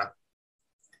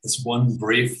this one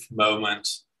brief moment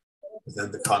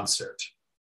within the concert.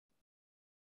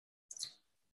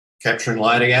 Capturing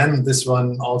light again. This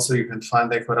one also you can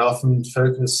find there quite often.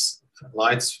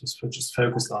 Lights which is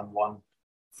focused on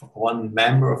one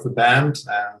member of the band,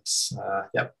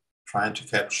 and trying to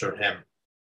capture him.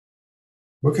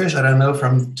 Mukesh, I don't know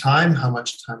from time how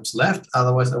much time's left.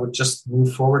 Otherwise, I would just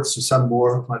move forward to some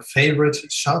more of my favorite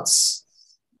shots.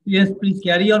 Yes, please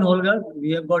carry on, Holger.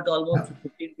 We have got almost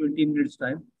 15-20 minutes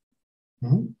time.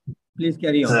 Please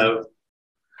carry on. So,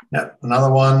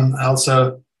 another one,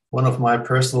 also one of my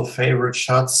personal favorite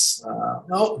shots.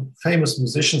 Famous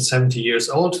musician, 70 years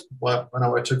old, when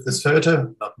I took this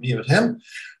photo, not me, but him.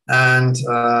 And,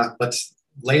 but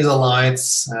laser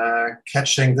lights,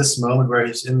 catching this moment where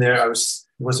he's in there. It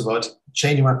was about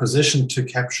changing my position to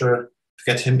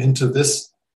get him into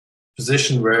this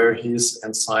position where he's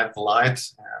inside the light.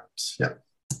 And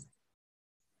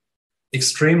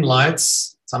extreme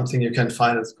lights, something you can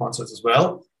find at the concerts as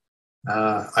well.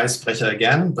 Eisbrecher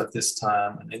again, but this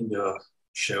time an indoor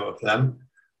show of them.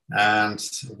 And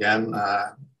again,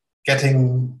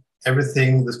 getting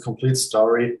everything, this complete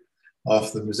story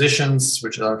of the musicians,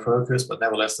 which are focused, but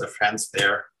nevertheless their fans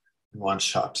there in one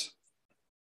shot.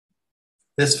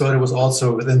 This photo was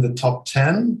also within the top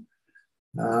 10.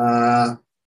 Eisbrecher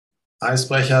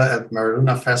at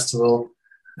Maruna Festival,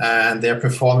 and they're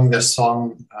performing their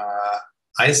song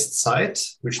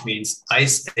Eiszeit, which means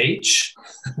Ice Age.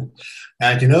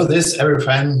 And you know this, every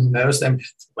fan knows them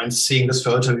when seeing this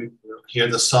photo, you hear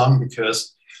the song,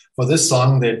 because for this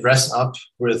song they dress up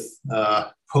with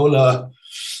polar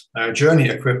journey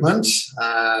equipment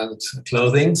and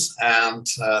clothing, and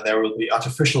there will be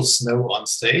artificial snow on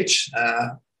stage.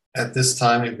 At this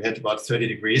time we had about 30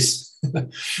 degrees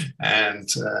and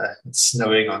it's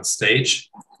snowing on stage,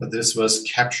 but this was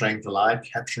capturing the light,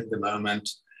 capturing the moment,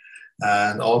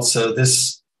 and also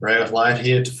this ray of light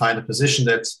here to find a position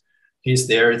that he's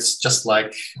there. It's just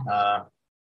like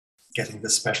getting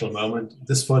this special moment.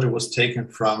 This photo was taken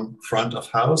from front of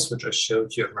house, which I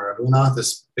showed you at Maruna,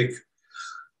 this big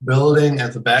building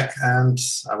at the back, and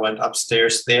I went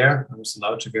upstairs there. I was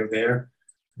allowed to go there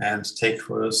and take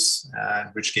photos,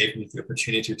 which gave me the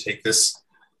opportunity to take this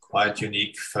quite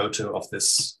unique photo of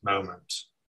this moment.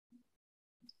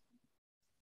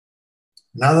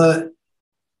 Another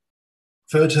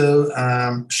photo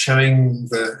showing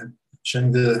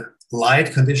the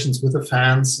light conditions with the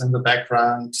fans in the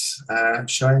background,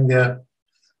 showing their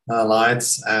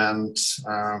lights, and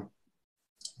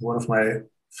one of my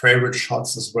favorite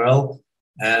shots as well,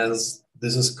 as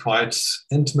this is quite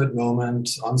intimate moment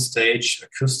on stage,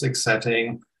 acoustic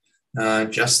setting,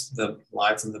 just the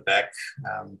lights in the back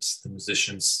and the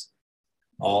musicians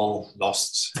all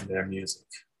lost in their music.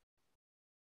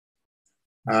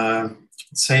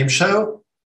 Same show,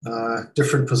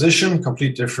 different position,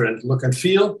 complete different look and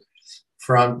feel,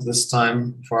 from this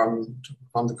time from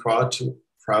the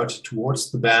crowd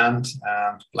towards the band,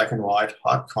 and black and white,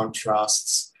 hard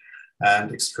contrasts,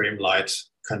 and extreme light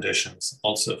conditions.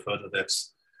 Also a photo that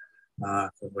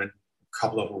could win a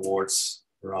couple of awards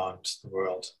around the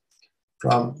world.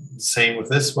 Same with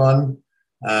this one.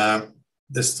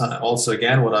 This time also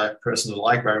again, what I personally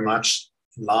like very much,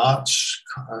 large,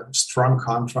 strong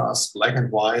contrast, black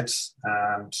and white,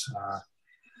 and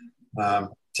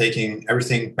taking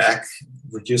everything back,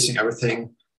 reducing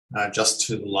everything just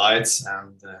to the lights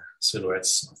and the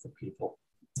silhouettes of the people.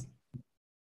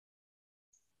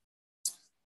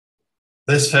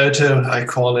 This photo,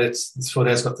 this photo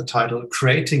has got the title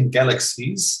Creating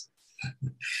Galaxies.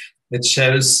 It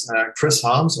shows Chris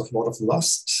Harms of Lord of the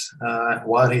Lost,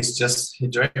 while he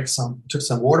took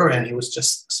some water and he was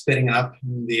just spitting it up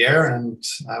in the air, and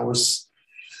I was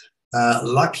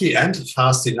lucky and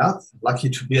fast enough, lucky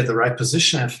to be at the right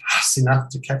position and fast enough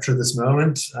to capture this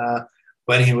moment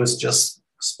when he was just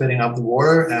spitting up the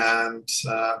water, and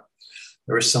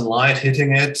there is some light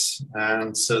hitting it,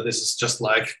 and so this is just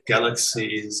like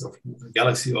galaxy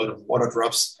out of water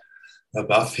drops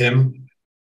above him.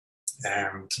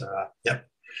 And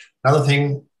another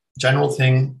thing general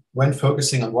thing, when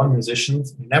focusing on one musician,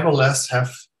 nevertheless have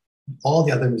all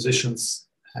the other musicians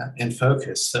in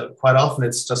focus. So quite often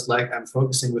it's just like I'm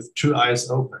focusing with two eyes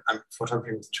open. I'm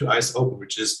photographing with two eyes open,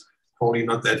 which is probably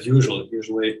not that usual.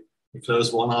 Usually you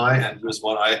close one eye and use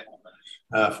one eye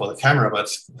for the camera, but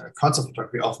concert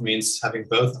photography often means having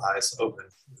both eyes open.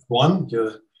 One,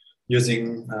 you're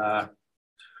using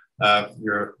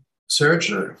your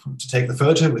searcher to take the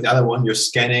photo. With the other one, you're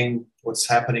scanning what's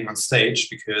happening on stage,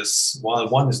 because while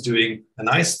one is doing a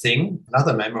nice thing,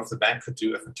 another member of the band could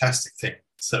do a fantastic thing.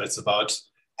 So it's about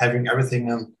having everything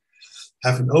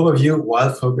have an overview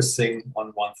while focusing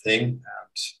on one thing,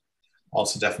 and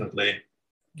also definitely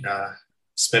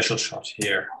special shot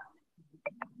here.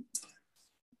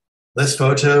 This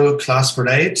photo, class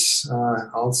grenade,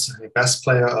 also a bass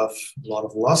player of a lot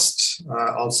of Lost,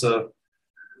 also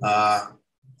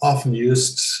often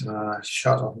used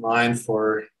shot of mine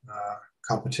for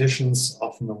competitions,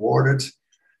 often awarded.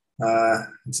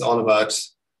 It's all about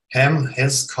him,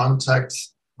 his contact,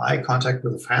 eye contact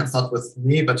with the fans, not with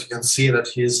me, but you can see that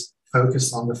he's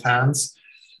focused on the fans.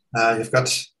 You've got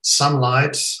some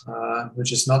light,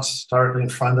 which is not directly in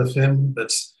front of him,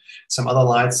 but some other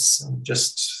lights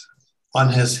just on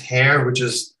his hair, which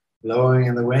is blowing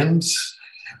in the wind,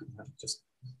 just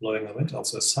blowing in the wind,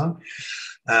 also a sun.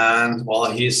 And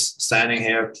while he's standing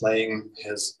here playing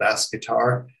his bass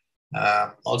guitar,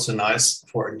 also nice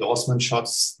for endorsement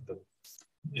shots.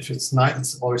 If it's nice,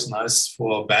 it's always nice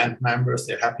for band members.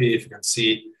 They're happy if you can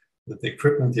see that the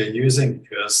equipment they're using,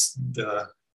 because the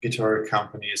guitar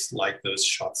companies like those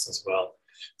shots as well.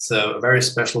 So a very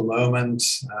special moment,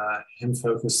 him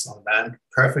focused on band,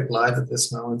 perfect light at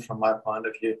this moment from my point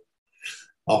of view,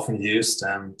 often used.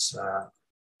 And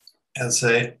as I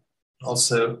say,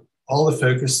 also all the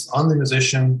focus on the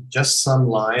musician, just some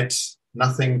light,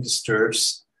 nothing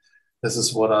disturbs. This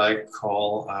is what I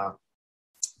call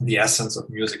the essence of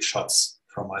music shots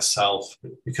for myself,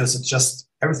 because it's just,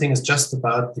 everything is just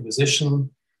about the musician,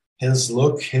 his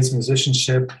look, his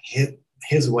musicianship,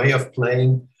 his way of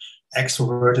playing,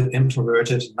 extroverted,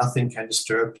 introverted, nothing can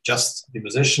disturb, just the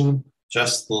musician,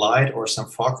 just the light or some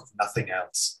fog, nothing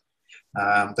else.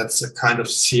 That's a kind of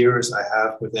series I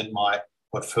have within my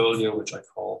portfolio, which I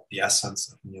call the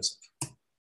essence of music.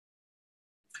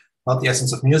 Not the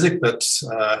essence of music, but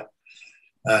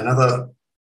another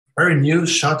very new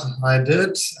shot I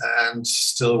did, and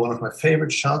still one of my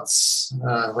favorite shots.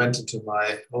 Went into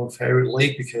my own favorite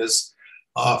league because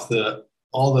of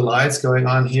all the lights going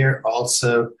on here.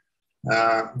 Also,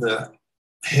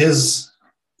 his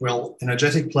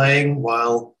energetic playing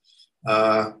while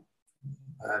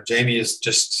Jamie is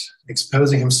just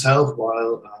exposing himself,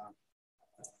 while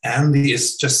Andy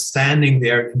is just standing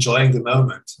there enjoying the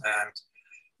moment.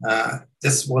 And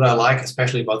that's what I like,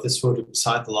 especially about this photo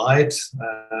beside the light.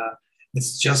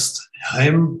 It's just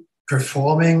him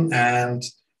performing, and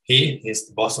he's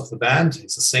the boss of the band,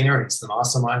 he's the singer, he's the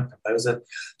mastermind, composer,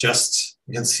 just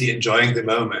you can see enjoying the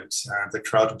moment and the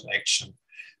crowd interaction.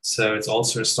 So it's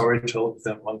also a story told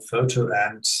with one photo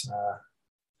and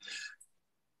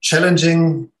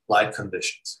challenging light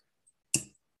conditions.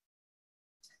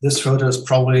 This photo is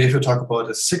probably, if you talk about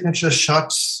a signature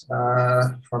shot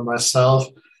from myself,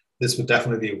 this would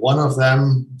definitely be one of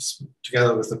them,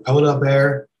 together with the polar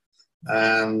bear.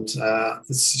 And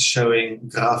this is showing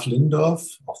Graf Lindorf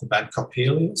of the band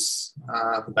Coppelius,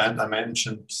 the band I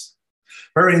mentioned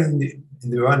very in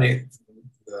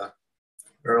the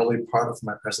early part of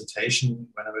my presentation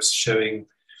when I was showing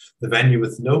the venue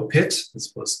with no pit.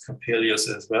 This was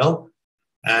Coppelius as well.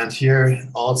 And here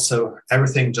also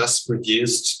everything just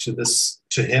reduced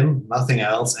to him, nothing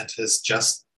else, and his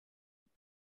just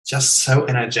so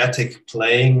energetic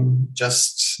playing,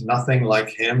 just nothing like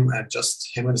him, and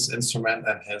just him and his instrument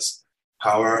and his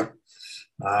power.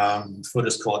 The photo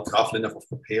is called Graf Lindorf of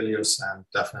Coppelius, and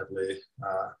definitely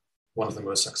one of the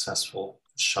most successful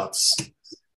shots.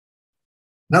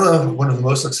 Another one of the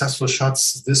most successful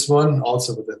shots, this one,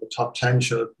 also within the top 10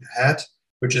 show we had,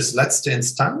 which is Letzte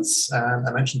Instanz. And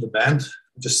I mentioned the band,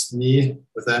 just me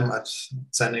with them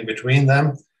standing between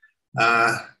them.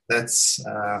 That's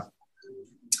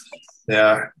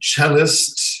their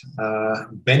cellist,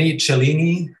 Benny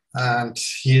Cellini, and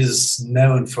he's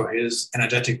known for his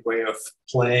energetic way of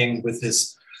playing with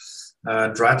his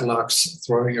dreadlocks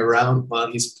throwing around while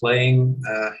he's playing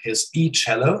his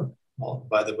E-cello. Well,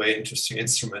 by the way, interesting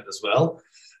instrument as well.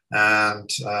 And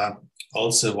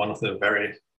also one of the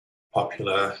very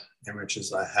popular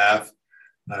images I have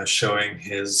showing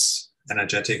his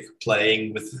energetic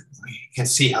playing with, you can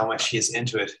see how much he is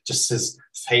into it. Just his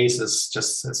face is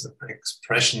just his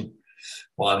expression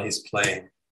while he's playing.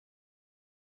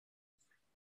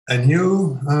 A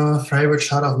new favorite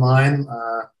shot of mine,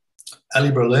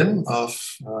 Ellie Berlin of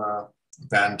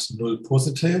band Null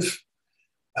Positive.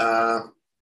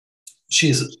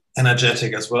 She's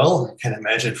energetic as well. You can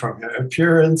imagine from her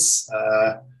appearance.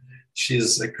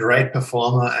 She's a great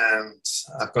performer, and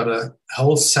I've got a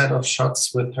whole set of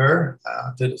shots with her.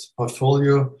 Did a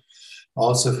portfolio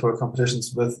also for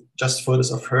competitions with just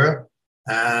photos of her,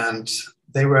 and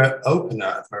they were opener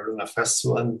at Maruna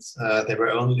Festival, and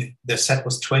their set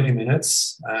was 20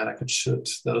 minutes, and I could shoot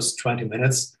those 20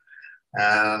 minutes.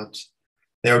 And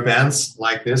there are bands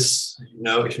like this, you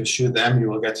know, if you shoot them, you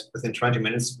will get within 20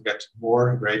 minutes, you get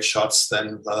more great shots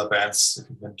than with other bands if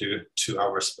you can do 2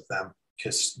 hours with them,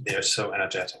 because they're so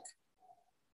energetic.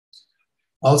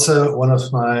 Also, one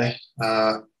of my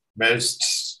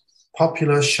most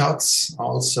popular shots,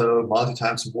 also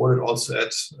multi-times awarded, also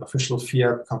at official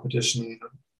FIA competition,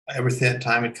 every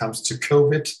time it comes to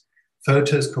COVID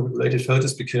photos, COVID-related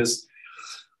photos, because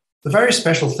the very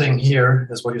special thing here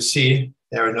is what you see.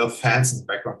 There are no fans in the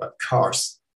background, but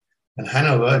cars. In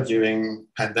Hanover, during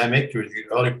the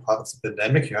early part of the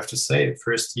pandemic, you have to say,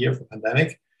 first year of the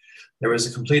pandemic, there was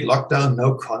a complete lockdown,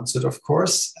 no concert, of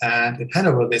course. And in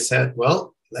Hanover, they said,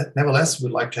 well, nevertheless,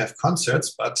 we'd like to have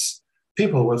concerts, but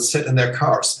people will sit in their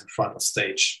cars in front of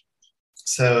stage.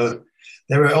 So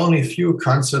there were only a few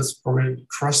concerts probably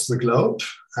across the globe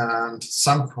and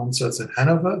some concerts in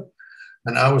Hanover.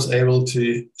 And I was able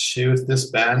to shoot this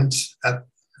band at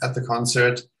the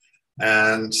concert.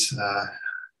 And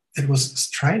it was a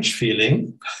strange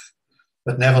feeling.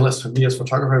 But nevertheless, for me as a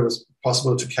photographer, it was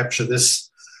possible to capture this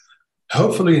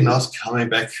hopefully not coming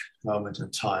back moment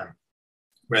in time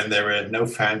when there were no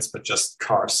fans, but just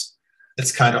cars.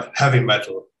 It's kind of heavy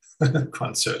metal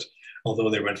concert, although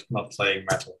they were not playing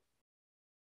metal.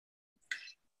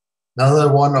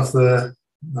 Another one of the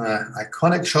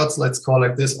iconic shots, let's call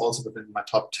it this, also within my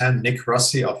top 10, Nick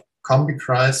Rossi of Combi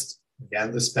Christ.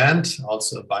 Again, this band,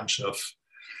 also a bunch of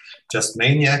just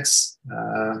maniacs.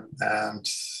 And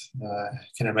you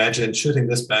can imagine shooting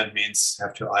this band means you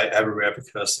have to eye everywhere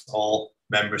because all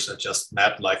members are just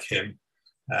mad like him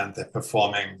and they're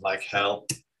performing like hell,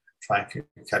 trying to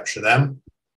capture them.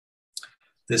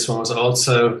 This one was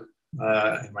also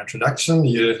in my introduction.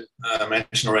 You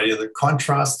mentioned already the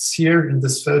contrasts here in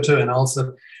this photo, and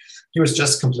also he was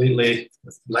just completely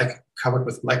covered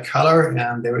with black color,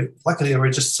 and luckily there were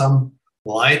just some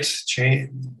light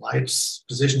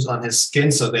positions on his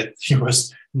skin so that he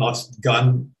was not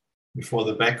gone before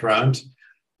the background.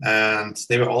 And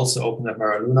they were also open at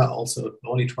Maraluna, also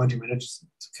only 20 minutes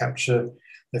to capture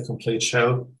the complete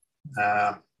show.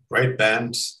 Great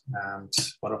band and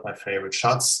one of my favorite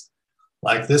shots.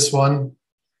 Like this one.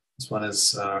 This one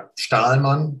is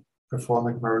Stahlmann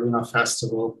performing at Maraluna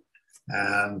Festival.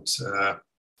 And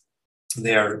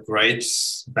they are a great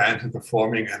band and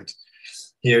performing. And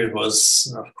here it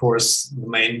was, of course, the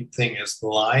main thing is the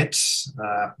light,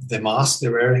 the mask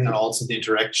they're wearing, and also the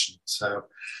interaction. So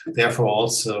therefore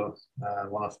also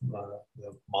one of the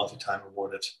multi-time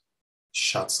awarded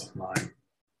shots of mine.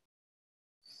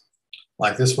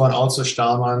 Like this one, also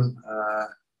Stahlmann,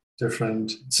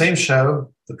 different, same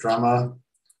show, the drummer,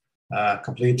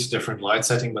 complete different light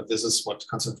setting, but this is what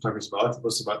concept photography is about. It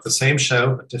was about the same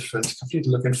show, but different, complete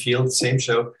look and feel, same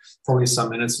show, probably some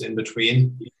minutes in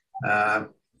between.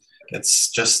 It's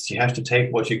just, you have to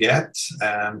take what you get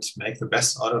and make the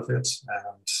best out of it.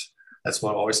 And that's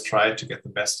what I always try, to get the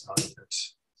best out of it.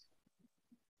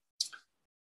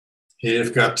 Here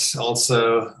you've got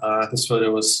also, this photo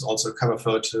was also a cover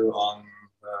photo on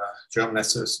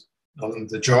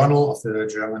the journal of the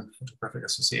German Photographic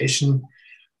Association,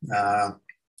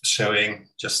 showing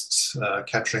just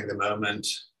capturing the moment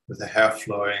with the hair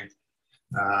flowing.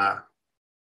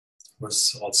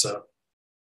 Was also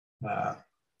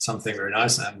something very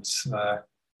nice, and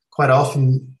quite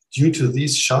often due to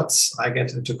these shots I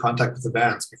get into contact with the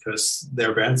bands, because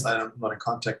there are bands I'm not in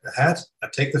contact ahead. I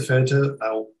take the photo,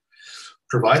 I'll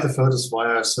provide the photos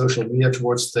via social media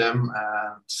towards them,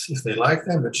 and if they like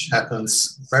them, which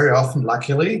happens very often,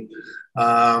 luckily,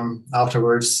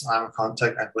 afterwards I'm in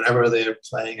contact, and whenever they're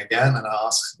playing again and I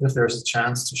ask if there's a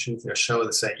chance to shoot their show,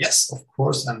 they say yes, of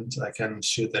course, and I can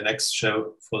shoot the next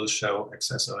show, full show,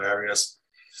 accessible areas,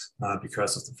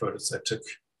 because of the photos I took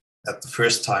at the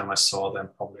first time I saw them,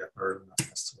 probably at Maraluna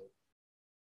Festival.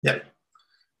 Yep,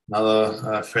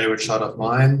 another favorite shot of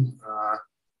mine.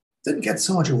 Didn't get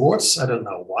so much awards. I don't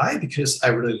know why, because I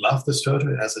really love this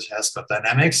photo as it has got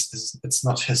dynamics. It's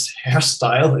not his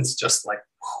hairstyle. It's just like,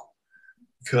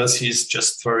 because he's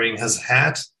just throwing his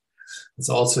hat. It's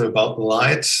also about the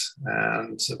light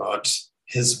and about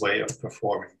his way of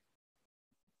performing.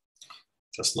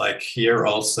 just like here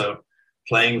also,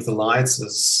 playing with the lights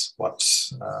is what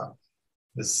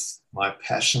is my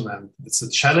passion, and it's a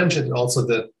challenge, and also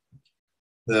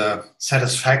the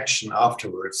satisfaction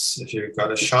afterwards. If you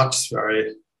got a shot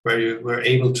where you were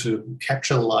able to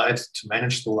capture the light, to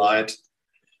manage the light,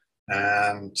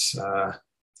 and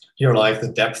here like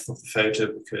the depth of the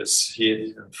photo, because here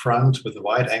in front with the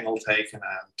wide angle taken,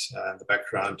 and in the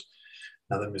background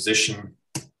another musician.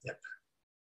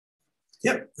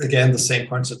 Yep, again the same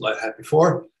concept like I had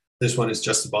before. This one is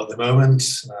just about the moment.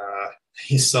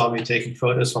 He saw me taking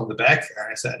photos from the back, and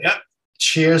I said, yeah,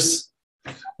 cheers,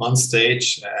 on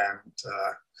stage. And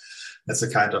it's a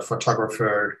kind of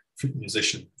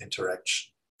photographer-musician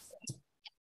interaction.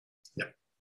 Yeah.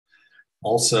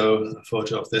 Also a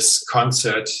photo of this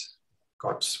concert,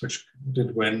 which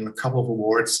did win a couple of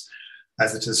awards,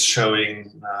 as it is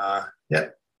showing,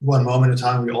 one moment in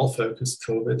time we all focused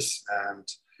COVID. And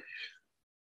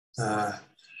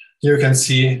here you can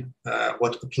see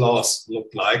what applause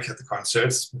looked like at the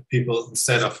concerts. People,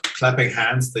 instead of clapping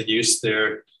hands, they used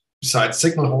their, besides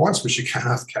signal horns, which you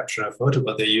cannot capture in a photo,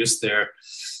 but they used their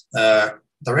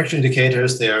direction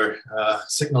indicators, their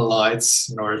signal lights,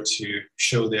 in order to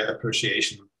show their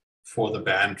appreciation for the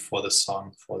band, for the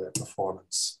song, for their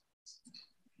performance.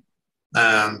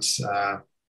 And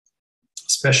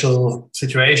special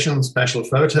situations, special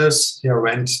photos. Here I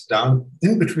went down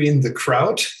in between the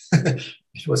crowd.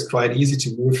 It was quite easy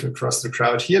to move across the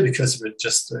crowd here because there were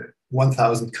just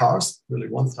 1,000 cars, really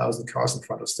 1,000 cars in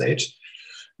front of stage.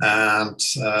 And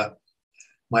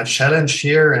my challenge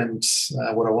here, and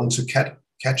what I want to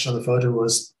catch on the photo,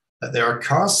 was that there are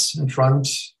cars in front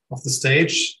of the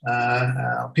stage.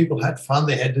 People had fun,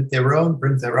 they did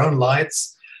bring their own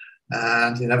lights,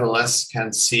 and you nevertheless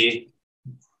can see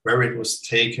where it was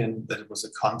taken, that it was a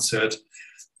concert,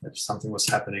 that something was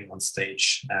happening on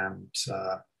stage. And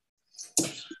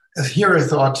here I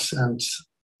thought, and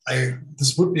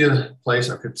this would be a place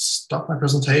I could stop my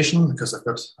presentation, because I've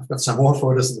got some more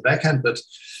photos in the back end, but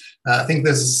I think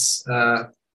this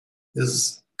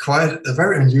is quite a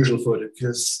very unusual photo,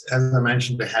 because as I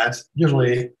mentioned,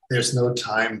 usually there's no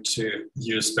time to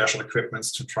use special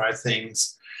equipments to try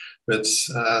things, but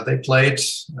they played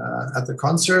at the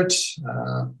concert,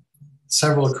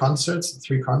 several concerts,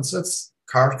 3 concerts,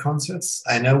 car concerts.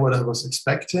 I know what I was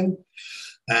expecting.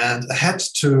 And I had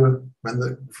to,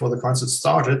 before the concert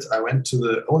started, I went to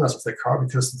the owners of the car,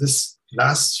 because this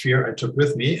glass sphere I took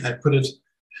with me, I put it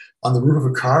on the roof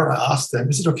of a car. I asked them,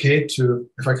 is it okay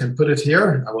if I can put it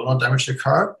here? I will not damage the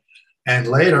car. And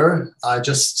later I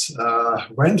just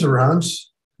went to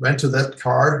that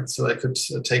car so I could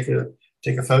take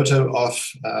a photo of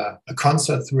a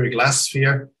concert through a glass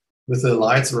sphere with the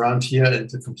lights around here and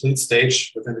the complete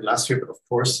stage within the glass sphere. But of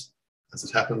course, as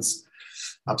it happens,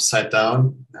 upside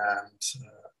down, and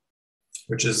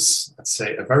which is, let's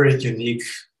say, a very unique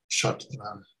shot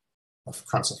of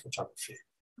concert photography.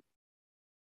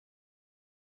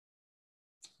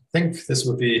 I think this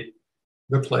would be a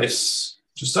good place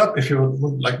to stop. If you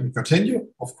would like me to continue,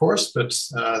 of course, but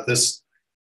this,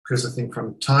 because I think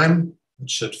from time it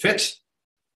should fit.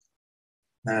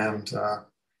 And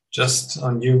just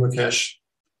on you, Mukesh.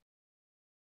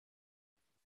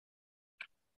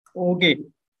 Okay.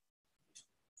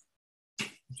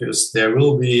 Because there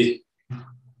will be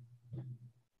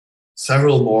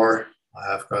several more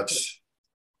I have got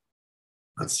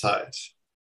outside.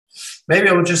 Maybe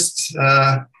I will just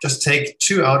take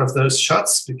 2 out of those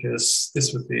shots, because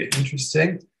this would be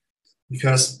interesting.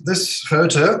 Because this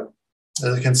photo,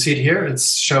 as you can see it here,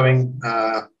 it's showing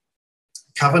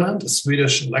Covenant, a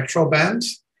Swedish electro band.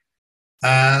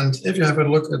 And if you have a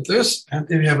look at this, and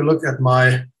if you have a look at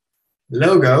my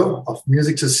logo of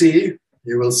Music to See,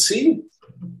 you will see.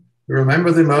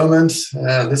 Remember the moment.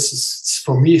 This is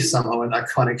for me somehow an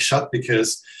iconic shot,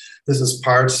 because this is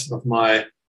part of my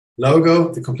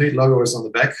logo. The complete logo is on the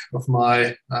back of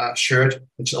my shirt,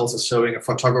 which is also showing a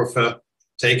photographer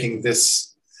taking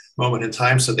this moment in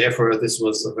time. So therefore, this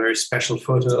was a very special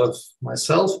photo of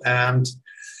myself. And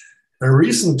a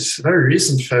very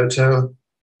recent photo.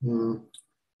 Well,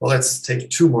 let's take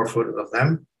 2 more photos of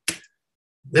them.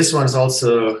 This one is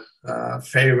also a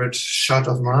favorite shot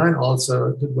of mine,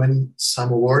 also did win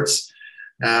some awards,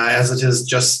 as it is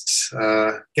just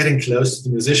getting close to the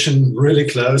musician, really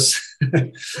close.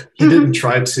 He didn't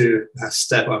try to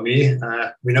step on me.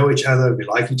 We know each other, we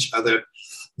like each other.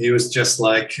 He was just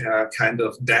like kind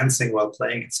of dancing while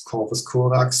playing. It's Corpus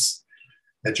Corax,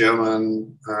 a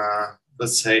German,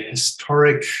 let's say,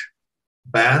 historic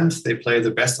band. They play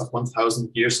the best of 1,000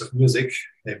 years of music.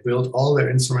 They build all their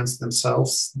instruments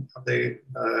themselves. They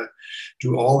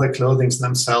do all their clothing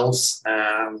themselves.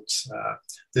 And and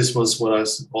this was what I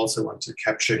also want to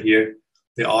capture here.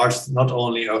 The art not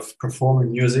only of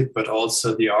performing music, but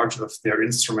also the art of their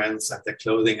instruments and their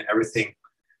clothing and everything,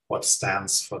 what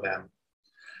stands for them.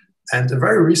 And a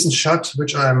very recent shot,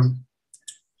 which I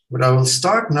will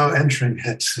start now entering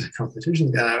at competition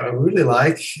again. I really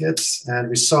like it, and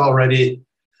we saw already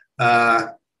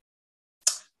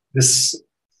this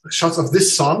shots of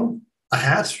this song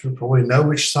ahead. You probably know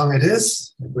which song it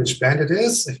is, which band it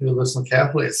is. If you listen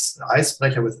carefully, it's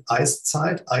Icebreaker with Iced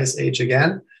Ice Age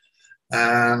again.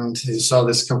 And you saw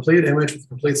this complete image with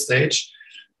complete stage,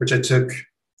 which I took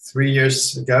 3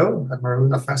 years ago at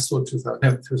Maruna Festival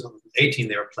 2018.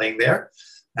 They were playing there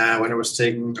when I was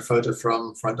taking a photo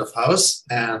from front of house.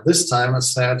 And this time I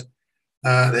said,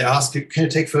 they asked, can you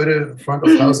take photo front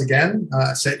of house again?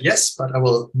 I said, yes, but I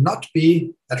will not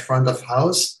be at front of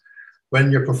house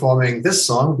when you're performing this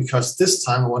song, because this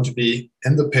time I want to be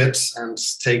in the pit and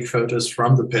take photos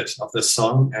from the pit of this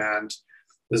song. And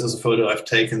this is a photo I've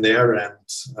taken there, and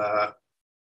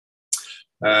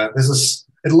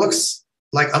it looks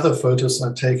like other photos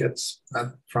I take it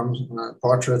from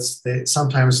portraits. They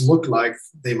sometimes look like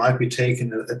they might be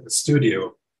taken at the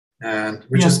studio, and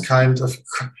which is kind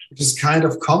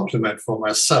of compliment for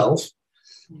myself,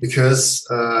 because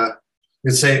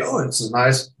you'd say, oh, it's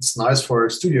nice for a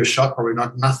studio shot, probably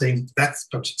nothing that's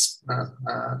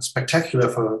spectacular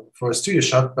for a studio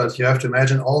shot, but you have to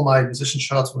imagine all my musician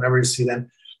shots, whenever you see them,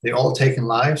 they all taken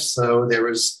live. So there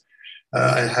is,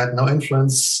 I had no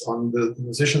influence on the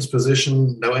musician's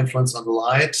position, no influence on the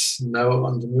light, no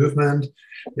on the movement.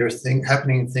 There are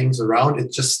happening things around.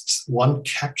 It's just one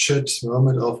captured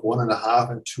moment of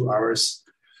 1.5 and 2 hours,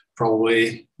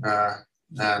 probably.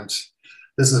 And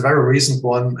this is a very recent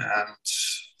one, and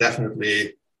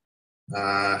definitely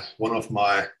one of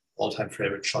my all-time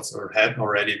favorite shots I've ever had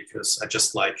already, because I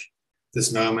just like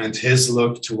this moment, his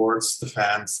look towards the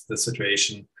fans, the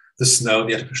situation, the snow,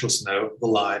 the artificial snow, the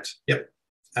light. Yep.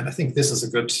 And I think this is a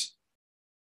good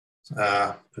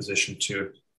position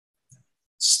to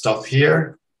stop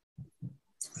here.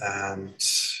 And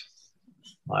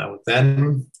I would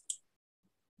then...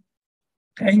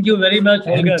 Thank you very much,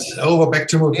 Holger. Over back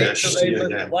to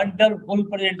Mukesh. Wonderful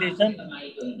presentation.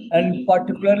 And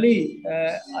particularly,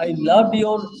 I loved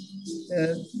your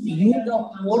use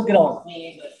of foreground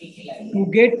to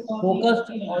get focused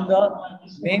on the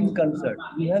main concert.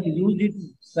 You have used it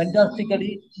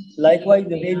fantastically. Likewise,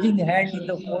 raising hand in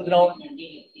the foreground,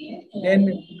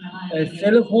 then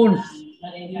cell phones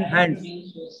in hands.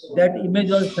 That image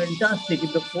was fantastic.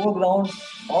 In the foreground,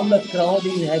 all the crowd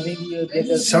is having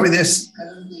sorry,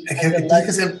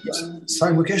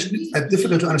 sorry, Mukesh, it's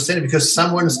difficult to understand because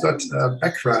someone's got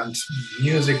background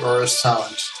music or a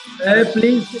sound.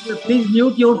 Please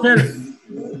mute yourself.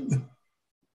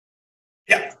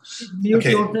 Yeah. Mute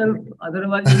yourself.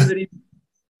 Otherwise, it's very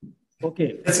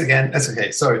okay. That's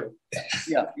okay. Sorry.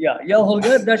 Yeah,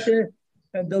 Holger. That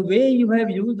the way you have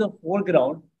used the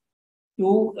foreground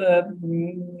to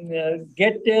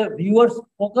get viewers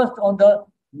focused on the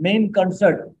main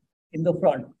concert in the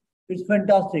front. It's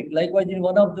fantastic. Likewise, in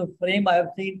one of the frame, I have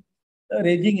seen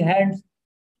raising hands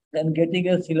and getting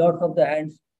a silhouette of the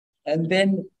hands, and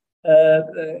then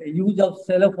use of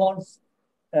cell phones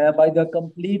by the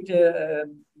complete,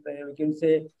 we can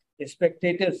say,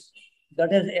 spectators.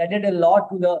 That has added a lot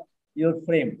to your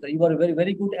frame. So you are very,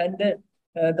 very good. And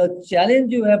the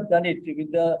challenge you have done it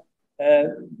with the,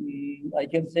 I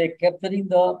can say, capturing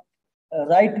the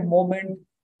right moment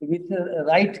with the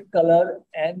right color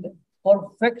and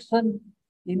perfection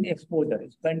in exposure.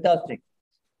 It's fantastic.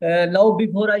 Now,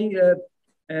 before I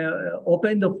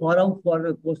open the forum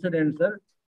for question and answer,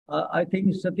 I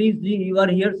think Satish ji, you are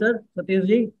here, sir. Satish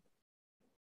ji?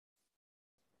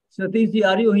 Satish ji,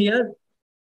 are you here?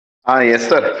 Yes,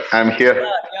 sir. I'm here.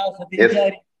 Yeah, Satish ji, I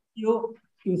request you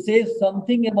to say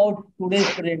something about today's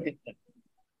presentation.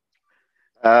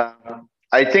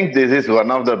 I think this is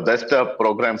one of the best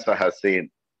programs I have seen,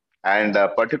 and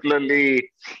particularly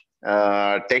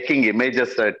taking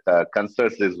images at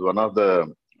concerts is one of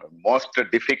the most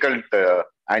difficult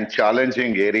and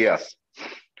challenging areas.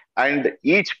 And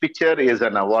each picture is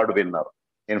an award winner.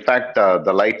 In fact,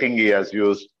 the lighting he has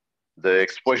used, the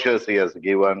exposures he has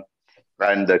given,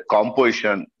 and the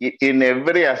composition, in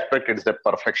every aspect, it's a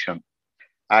perfection.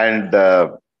 And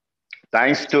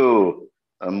thanks to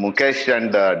Mukesh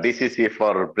and DCC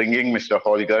for bringing Mr.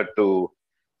 Holger to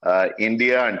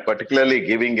India and particularly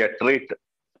giving a treat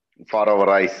for our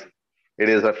eyes. It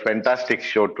is a fantastic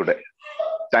show today.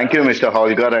 Thank you, Mr.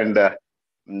 Holger, and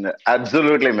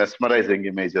absolutely mesmerizing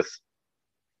images.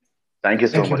 Thank you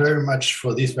so much. Thank you very much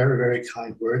for these very, very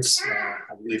kind words.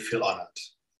 I really feel honored.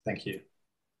 Thank you.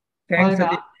 Thanks, Holger,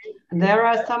 Aditi. there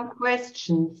are some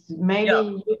questions. Maybe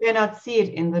you cannot see it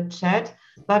in the chat,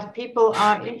 but people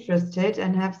are interested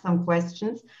and have some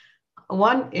questions.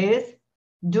 One is,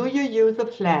 do you use a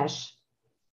flash?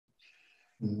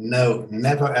 No,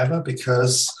 never ever,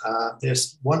 because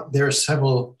there are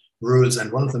several rules,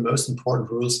 and one of the most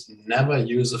important rules: never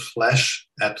use a flash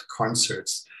at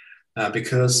concerts,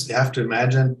 because you have to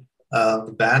imagine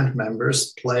the band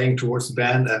members playing towards the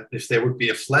band. If there would be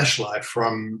a flashlight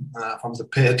from the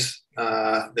pit,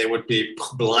 they would be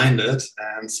blinded,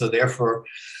 and so therefore,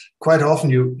 quite often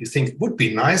you think it would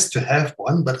be nice to have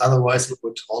one, but otherwise it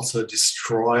would also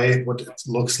destroy what it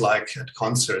looks like at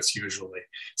concerts usually.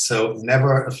 So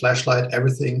never a flashlight.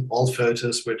 Everything, all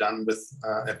photos were done with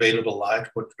available light,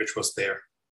 which was there.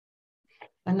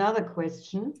 Another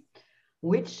question,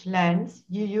 which lens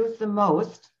you use the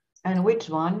most and which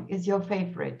one is your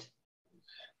favorite?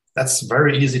 That's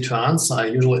very easy to answer.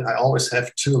 I always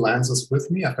have two lenses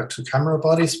with me. I've got two camera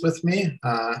bodies with me.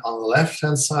 On the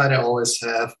left-hand side, I always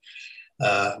have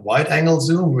wide-angle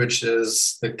zoom, which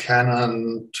is the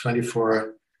Canon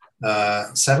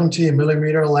 24-70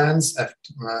 millimeter lens,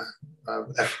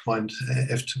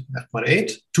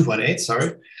 f2.8,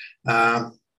 sorry,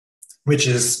 which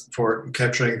is for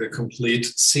capturing the complete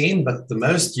scene. But the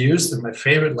most used and my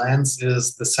favorite lens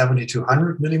is the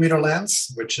 70-200 millimeter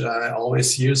lens, which I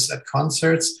always use at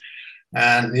concerts.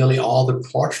 And nearly all the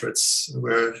portraits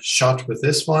were shot with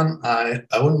this one. I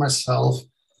own myself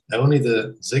only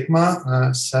the Sigma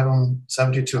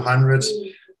 70-200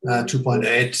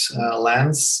 2.8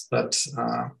 lens, but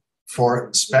for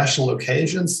special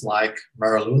occasions like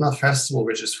Maraluna Festival,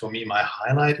 which is for me my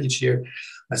highlight each year,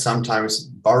 I sometimes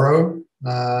borrow,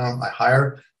 I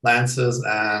hire lenses,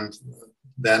 and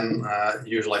then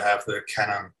usually have the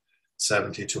Canon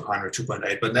 70-200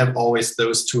 2.8, but never always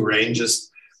those two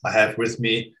ranges I have with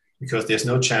me, because there's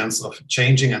no chance of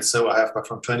changing. And so I have got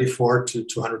from 24 to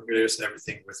 200 millimeters,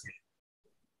 everything with me.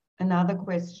 Another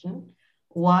question,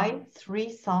 why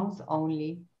 3 songs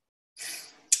only?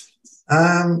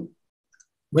 Well,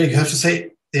 you have to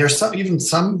say, there are even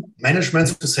some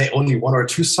managements to say only 1 or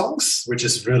 2 songs, which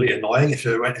is really annoying.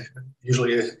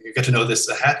 Usually you get to know this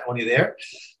ahead, only there.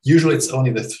 Usually it's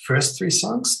only the first 3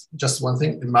 songs, just one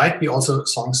thing. It might be also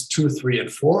songs 2, 3,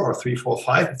 and 4, or 3, 4,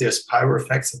 5. If there's pyro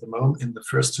effects at the moment in the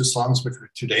first 2 songs, which are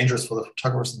too dangerous for the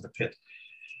photographers in the pit.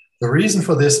 The reason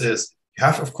for this is, you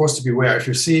have, of course, to be aware, if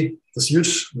you see this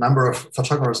huge number of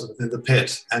photographers within the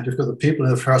pit, and you've got the people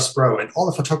in the first row, and all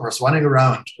the photographers running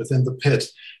around within the pit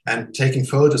and taking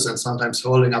photos and sometimes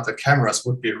holding up the cameras,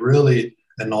 would be really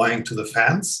annoying to the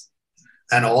fans,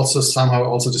 and also somehow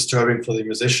also disturbing for the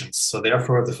musicians. So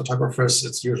therefore, the photographers,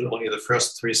 it's usually only the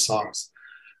first 3 songs,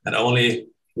 and only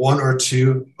 1 or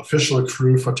 2 official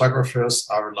crew photographers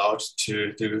are allowed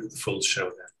to do the full show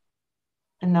then.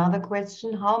 Another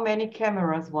question, how many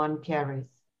cameras one carries?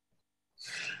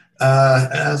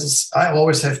 As I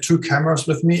always have 2 cameras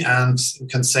with me, and you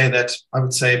can say that I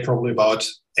would say probably about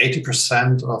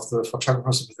 80% of the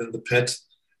photographers within the pit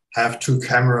have 2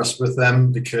 cameras with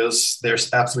them, because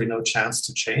there's absolutely no chance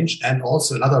to change. And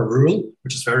also another rule,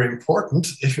 which is very important,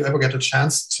 if you ever get a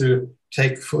chance to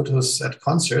take photos at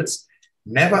concerts,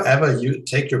 never ever you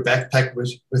take your backpack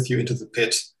with you into the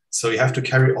pit. So you have to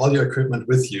carry all your equipment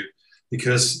with you,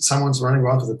 because someone's running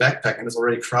around with a backpack and it's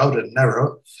already crowded and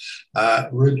narrow.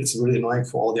 It's really annoying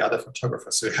for all the other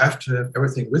photographers. So you have to have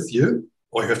everything with you,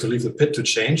 or you have to leave the pit to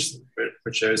change,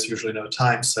 which there is usually no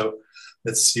time. So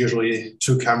it's usually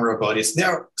 2 camera bodies. There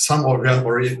are some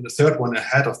already the 3rd one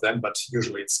ahead of them, but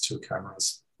usually it's 2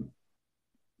 cameras.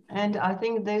 And I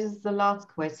think this is the last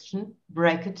question,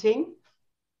 bracketing.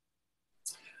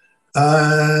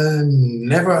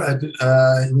 Never.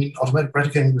 I mean, automatic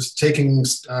bracketing was taking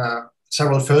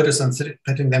several photos and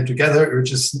putting them together,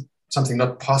 which is something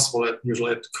not possible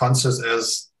usually at concerts,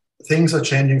 as things are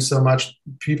changing so much,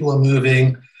 people are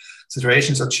moving,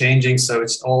 situations are changing. So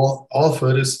it's all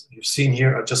photos you've seen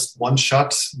here are just one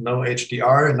shot, no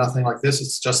HDR, nothing like this.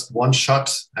 It's just one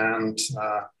shot, and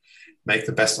make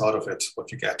the best out of it,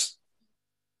 what you get.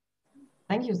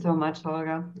 Thank you so much,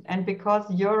 Holger. And because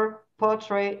your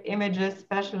portrait images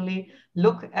especially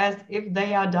look as if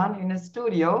they are done in a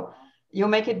studio, you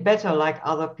make it better like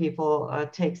other people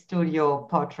take studio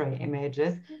portrait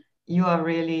images. You are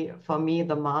really, for me,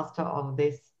 the master of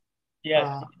this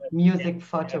music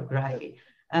photography.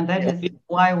 And that is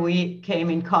why we came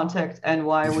in contact and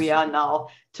why we are now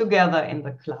together in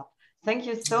the club. Thank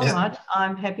you so much.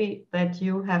 I'm happy that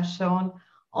you have shown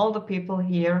all the people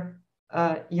here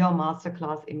your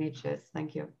masterclass images.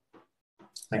 Thank you.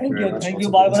 Thank you very much. Thank you,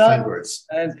 Barbara.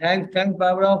 And thanks,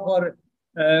 Barbara, for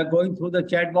going through the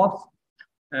chat box.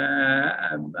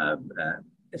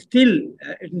 Still,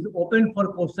 it is open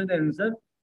for question and answer.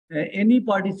 Any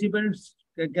participants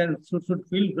should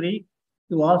feel free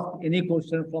to ask any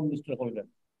question from Mr. Holger.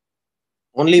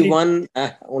 Only one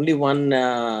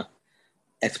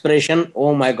expression.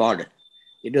 Oh my God!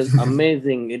 It was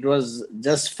amazing. It was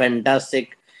just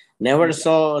fantastic. Never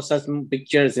saw such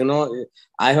pictures. You know,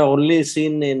 I have only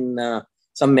seen in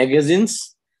some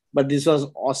magazines, but this was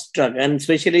awestruck, and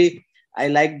especially I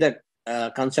like the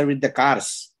concert with the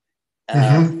cars.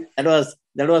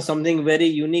 That was something very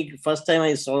unique. First time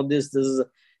I saw this.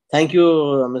 Thank you,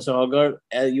 Mr. Holger.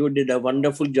 You did a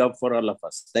wonderful job for all of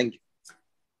us. Thank you.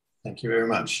 Thank you very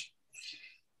much.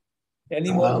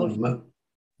 Any more questions?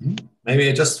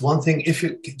 Maybe just one thing,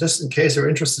 just in case you're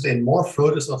interested in more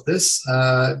photos of this,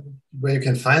 where you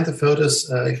can find the photos,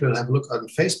 if you have a look on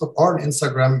Facebook or on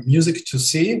Instagram, Music to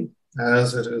See,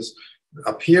 as it is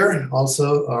up here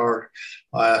also, or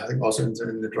I think also in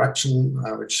the direction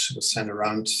which was sent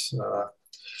around.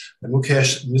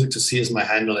 Mukesh, Music to See is my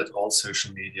handle at all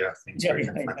social media things where you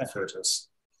can find the photos.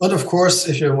 But of course,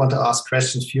 if you want to ask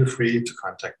questions, feel free to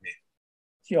contact me.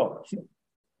 Sure.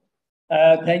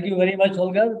 Thank you very much,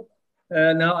 Holger.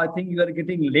 Now I think you are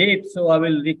getting late, so I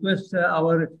will request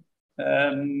our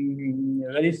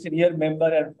very senior member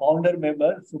and founder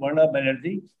member, Suvarna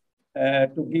Banerjee,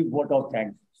 to give vote of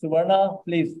thanks. Suvarna,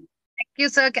 please. Thank you,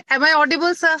 sir. Am I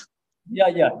audible, sir? Yeah,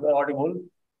 you are audible.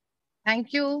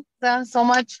 Thank you, sir, so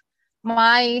much.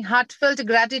 My heartfelt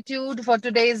gratitude for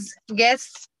today's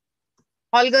guests,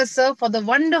 Holger, sir, for the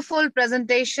wonderful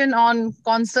presentation on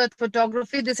concert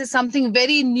photography. This is something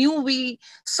very new we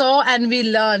saw and we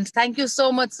learned. Thank you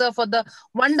so much, sir, for the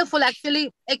wonderful,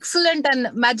 actually excellent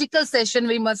and magical session,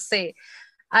 we must say.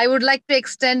 I would like to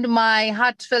extend my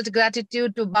heartfelt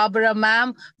gratitude to Barbara,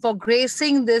 ma'am, for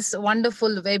gracing this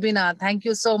wonderful webinar. Thank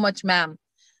you so much, ma'am.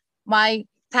 My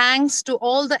thanks to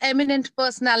all the eminent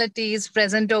personalities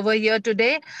present over here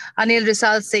today, Anil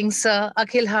Risal Singh sir,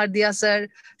 Akhil Hardia sir,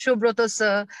 Shubroto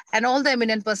sir, and all the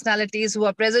eminent personalities who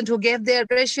are present, who gave their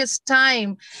precious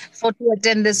time to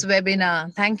attend this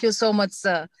webinar. Thank you so much,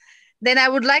 sir. Then I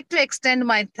would like to extend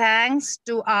my thanks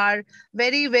to our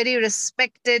very, very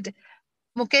respected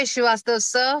Mukesh Srivastava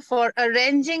sir for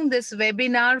arranging this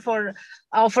webinar for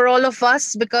all of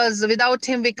us, because without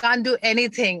him, we can't do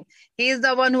anything. He is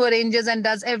the one who arranges and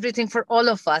does everything for all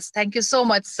of us. Thank you so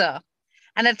much, sir.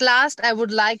 And at last, I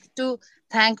would like to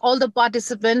thank all the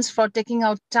participants for taking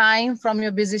out time from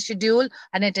your busy schedule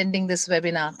and attending this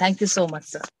webinar. Thank you so much,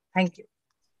 sir. Thank you.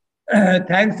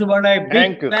 Thanks, Suvarna.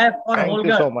 Big clap for Holger. Thank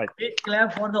you so much. Big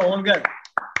clap for the Holger.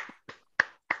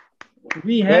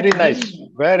 Very nice.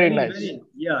 Very nice.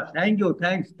 Yeah, thank you.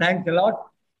 Thanks a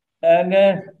lot. And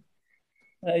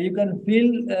you can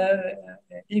feel,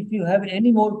 if you have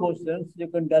any more questions, you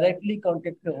can directly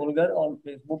contact Holger on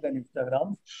Facebook and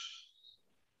Instagram.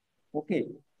 Okay.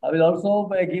 I will also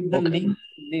give the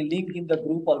link in the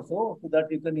group also, so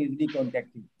that you can easily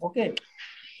contact him. Okay.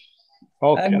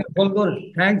 Okay. And Holger,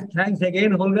 thanks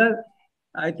again, Holger.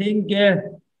 I think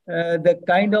the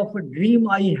kind of dream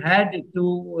I had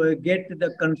to get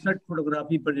the concert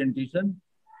photography presentation,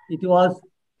 it was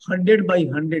 100 by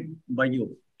 100 by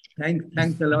you.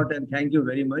 Thanks a lot, and thank you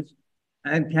very much.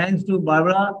 And thanks to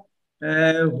Barbara,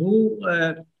 who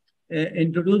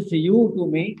introduced you to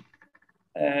me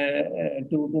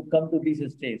to come to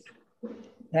this stage.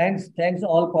 Thanks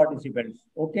all participants.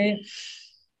 Okay.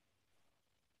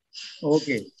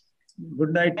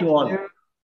 Good night to all.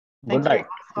 Good night. Thank you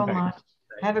so much.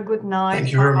 Have a good night.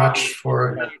 Thank you very much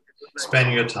for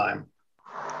spending your time.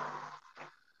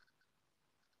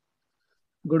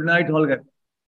 Good night, Holger.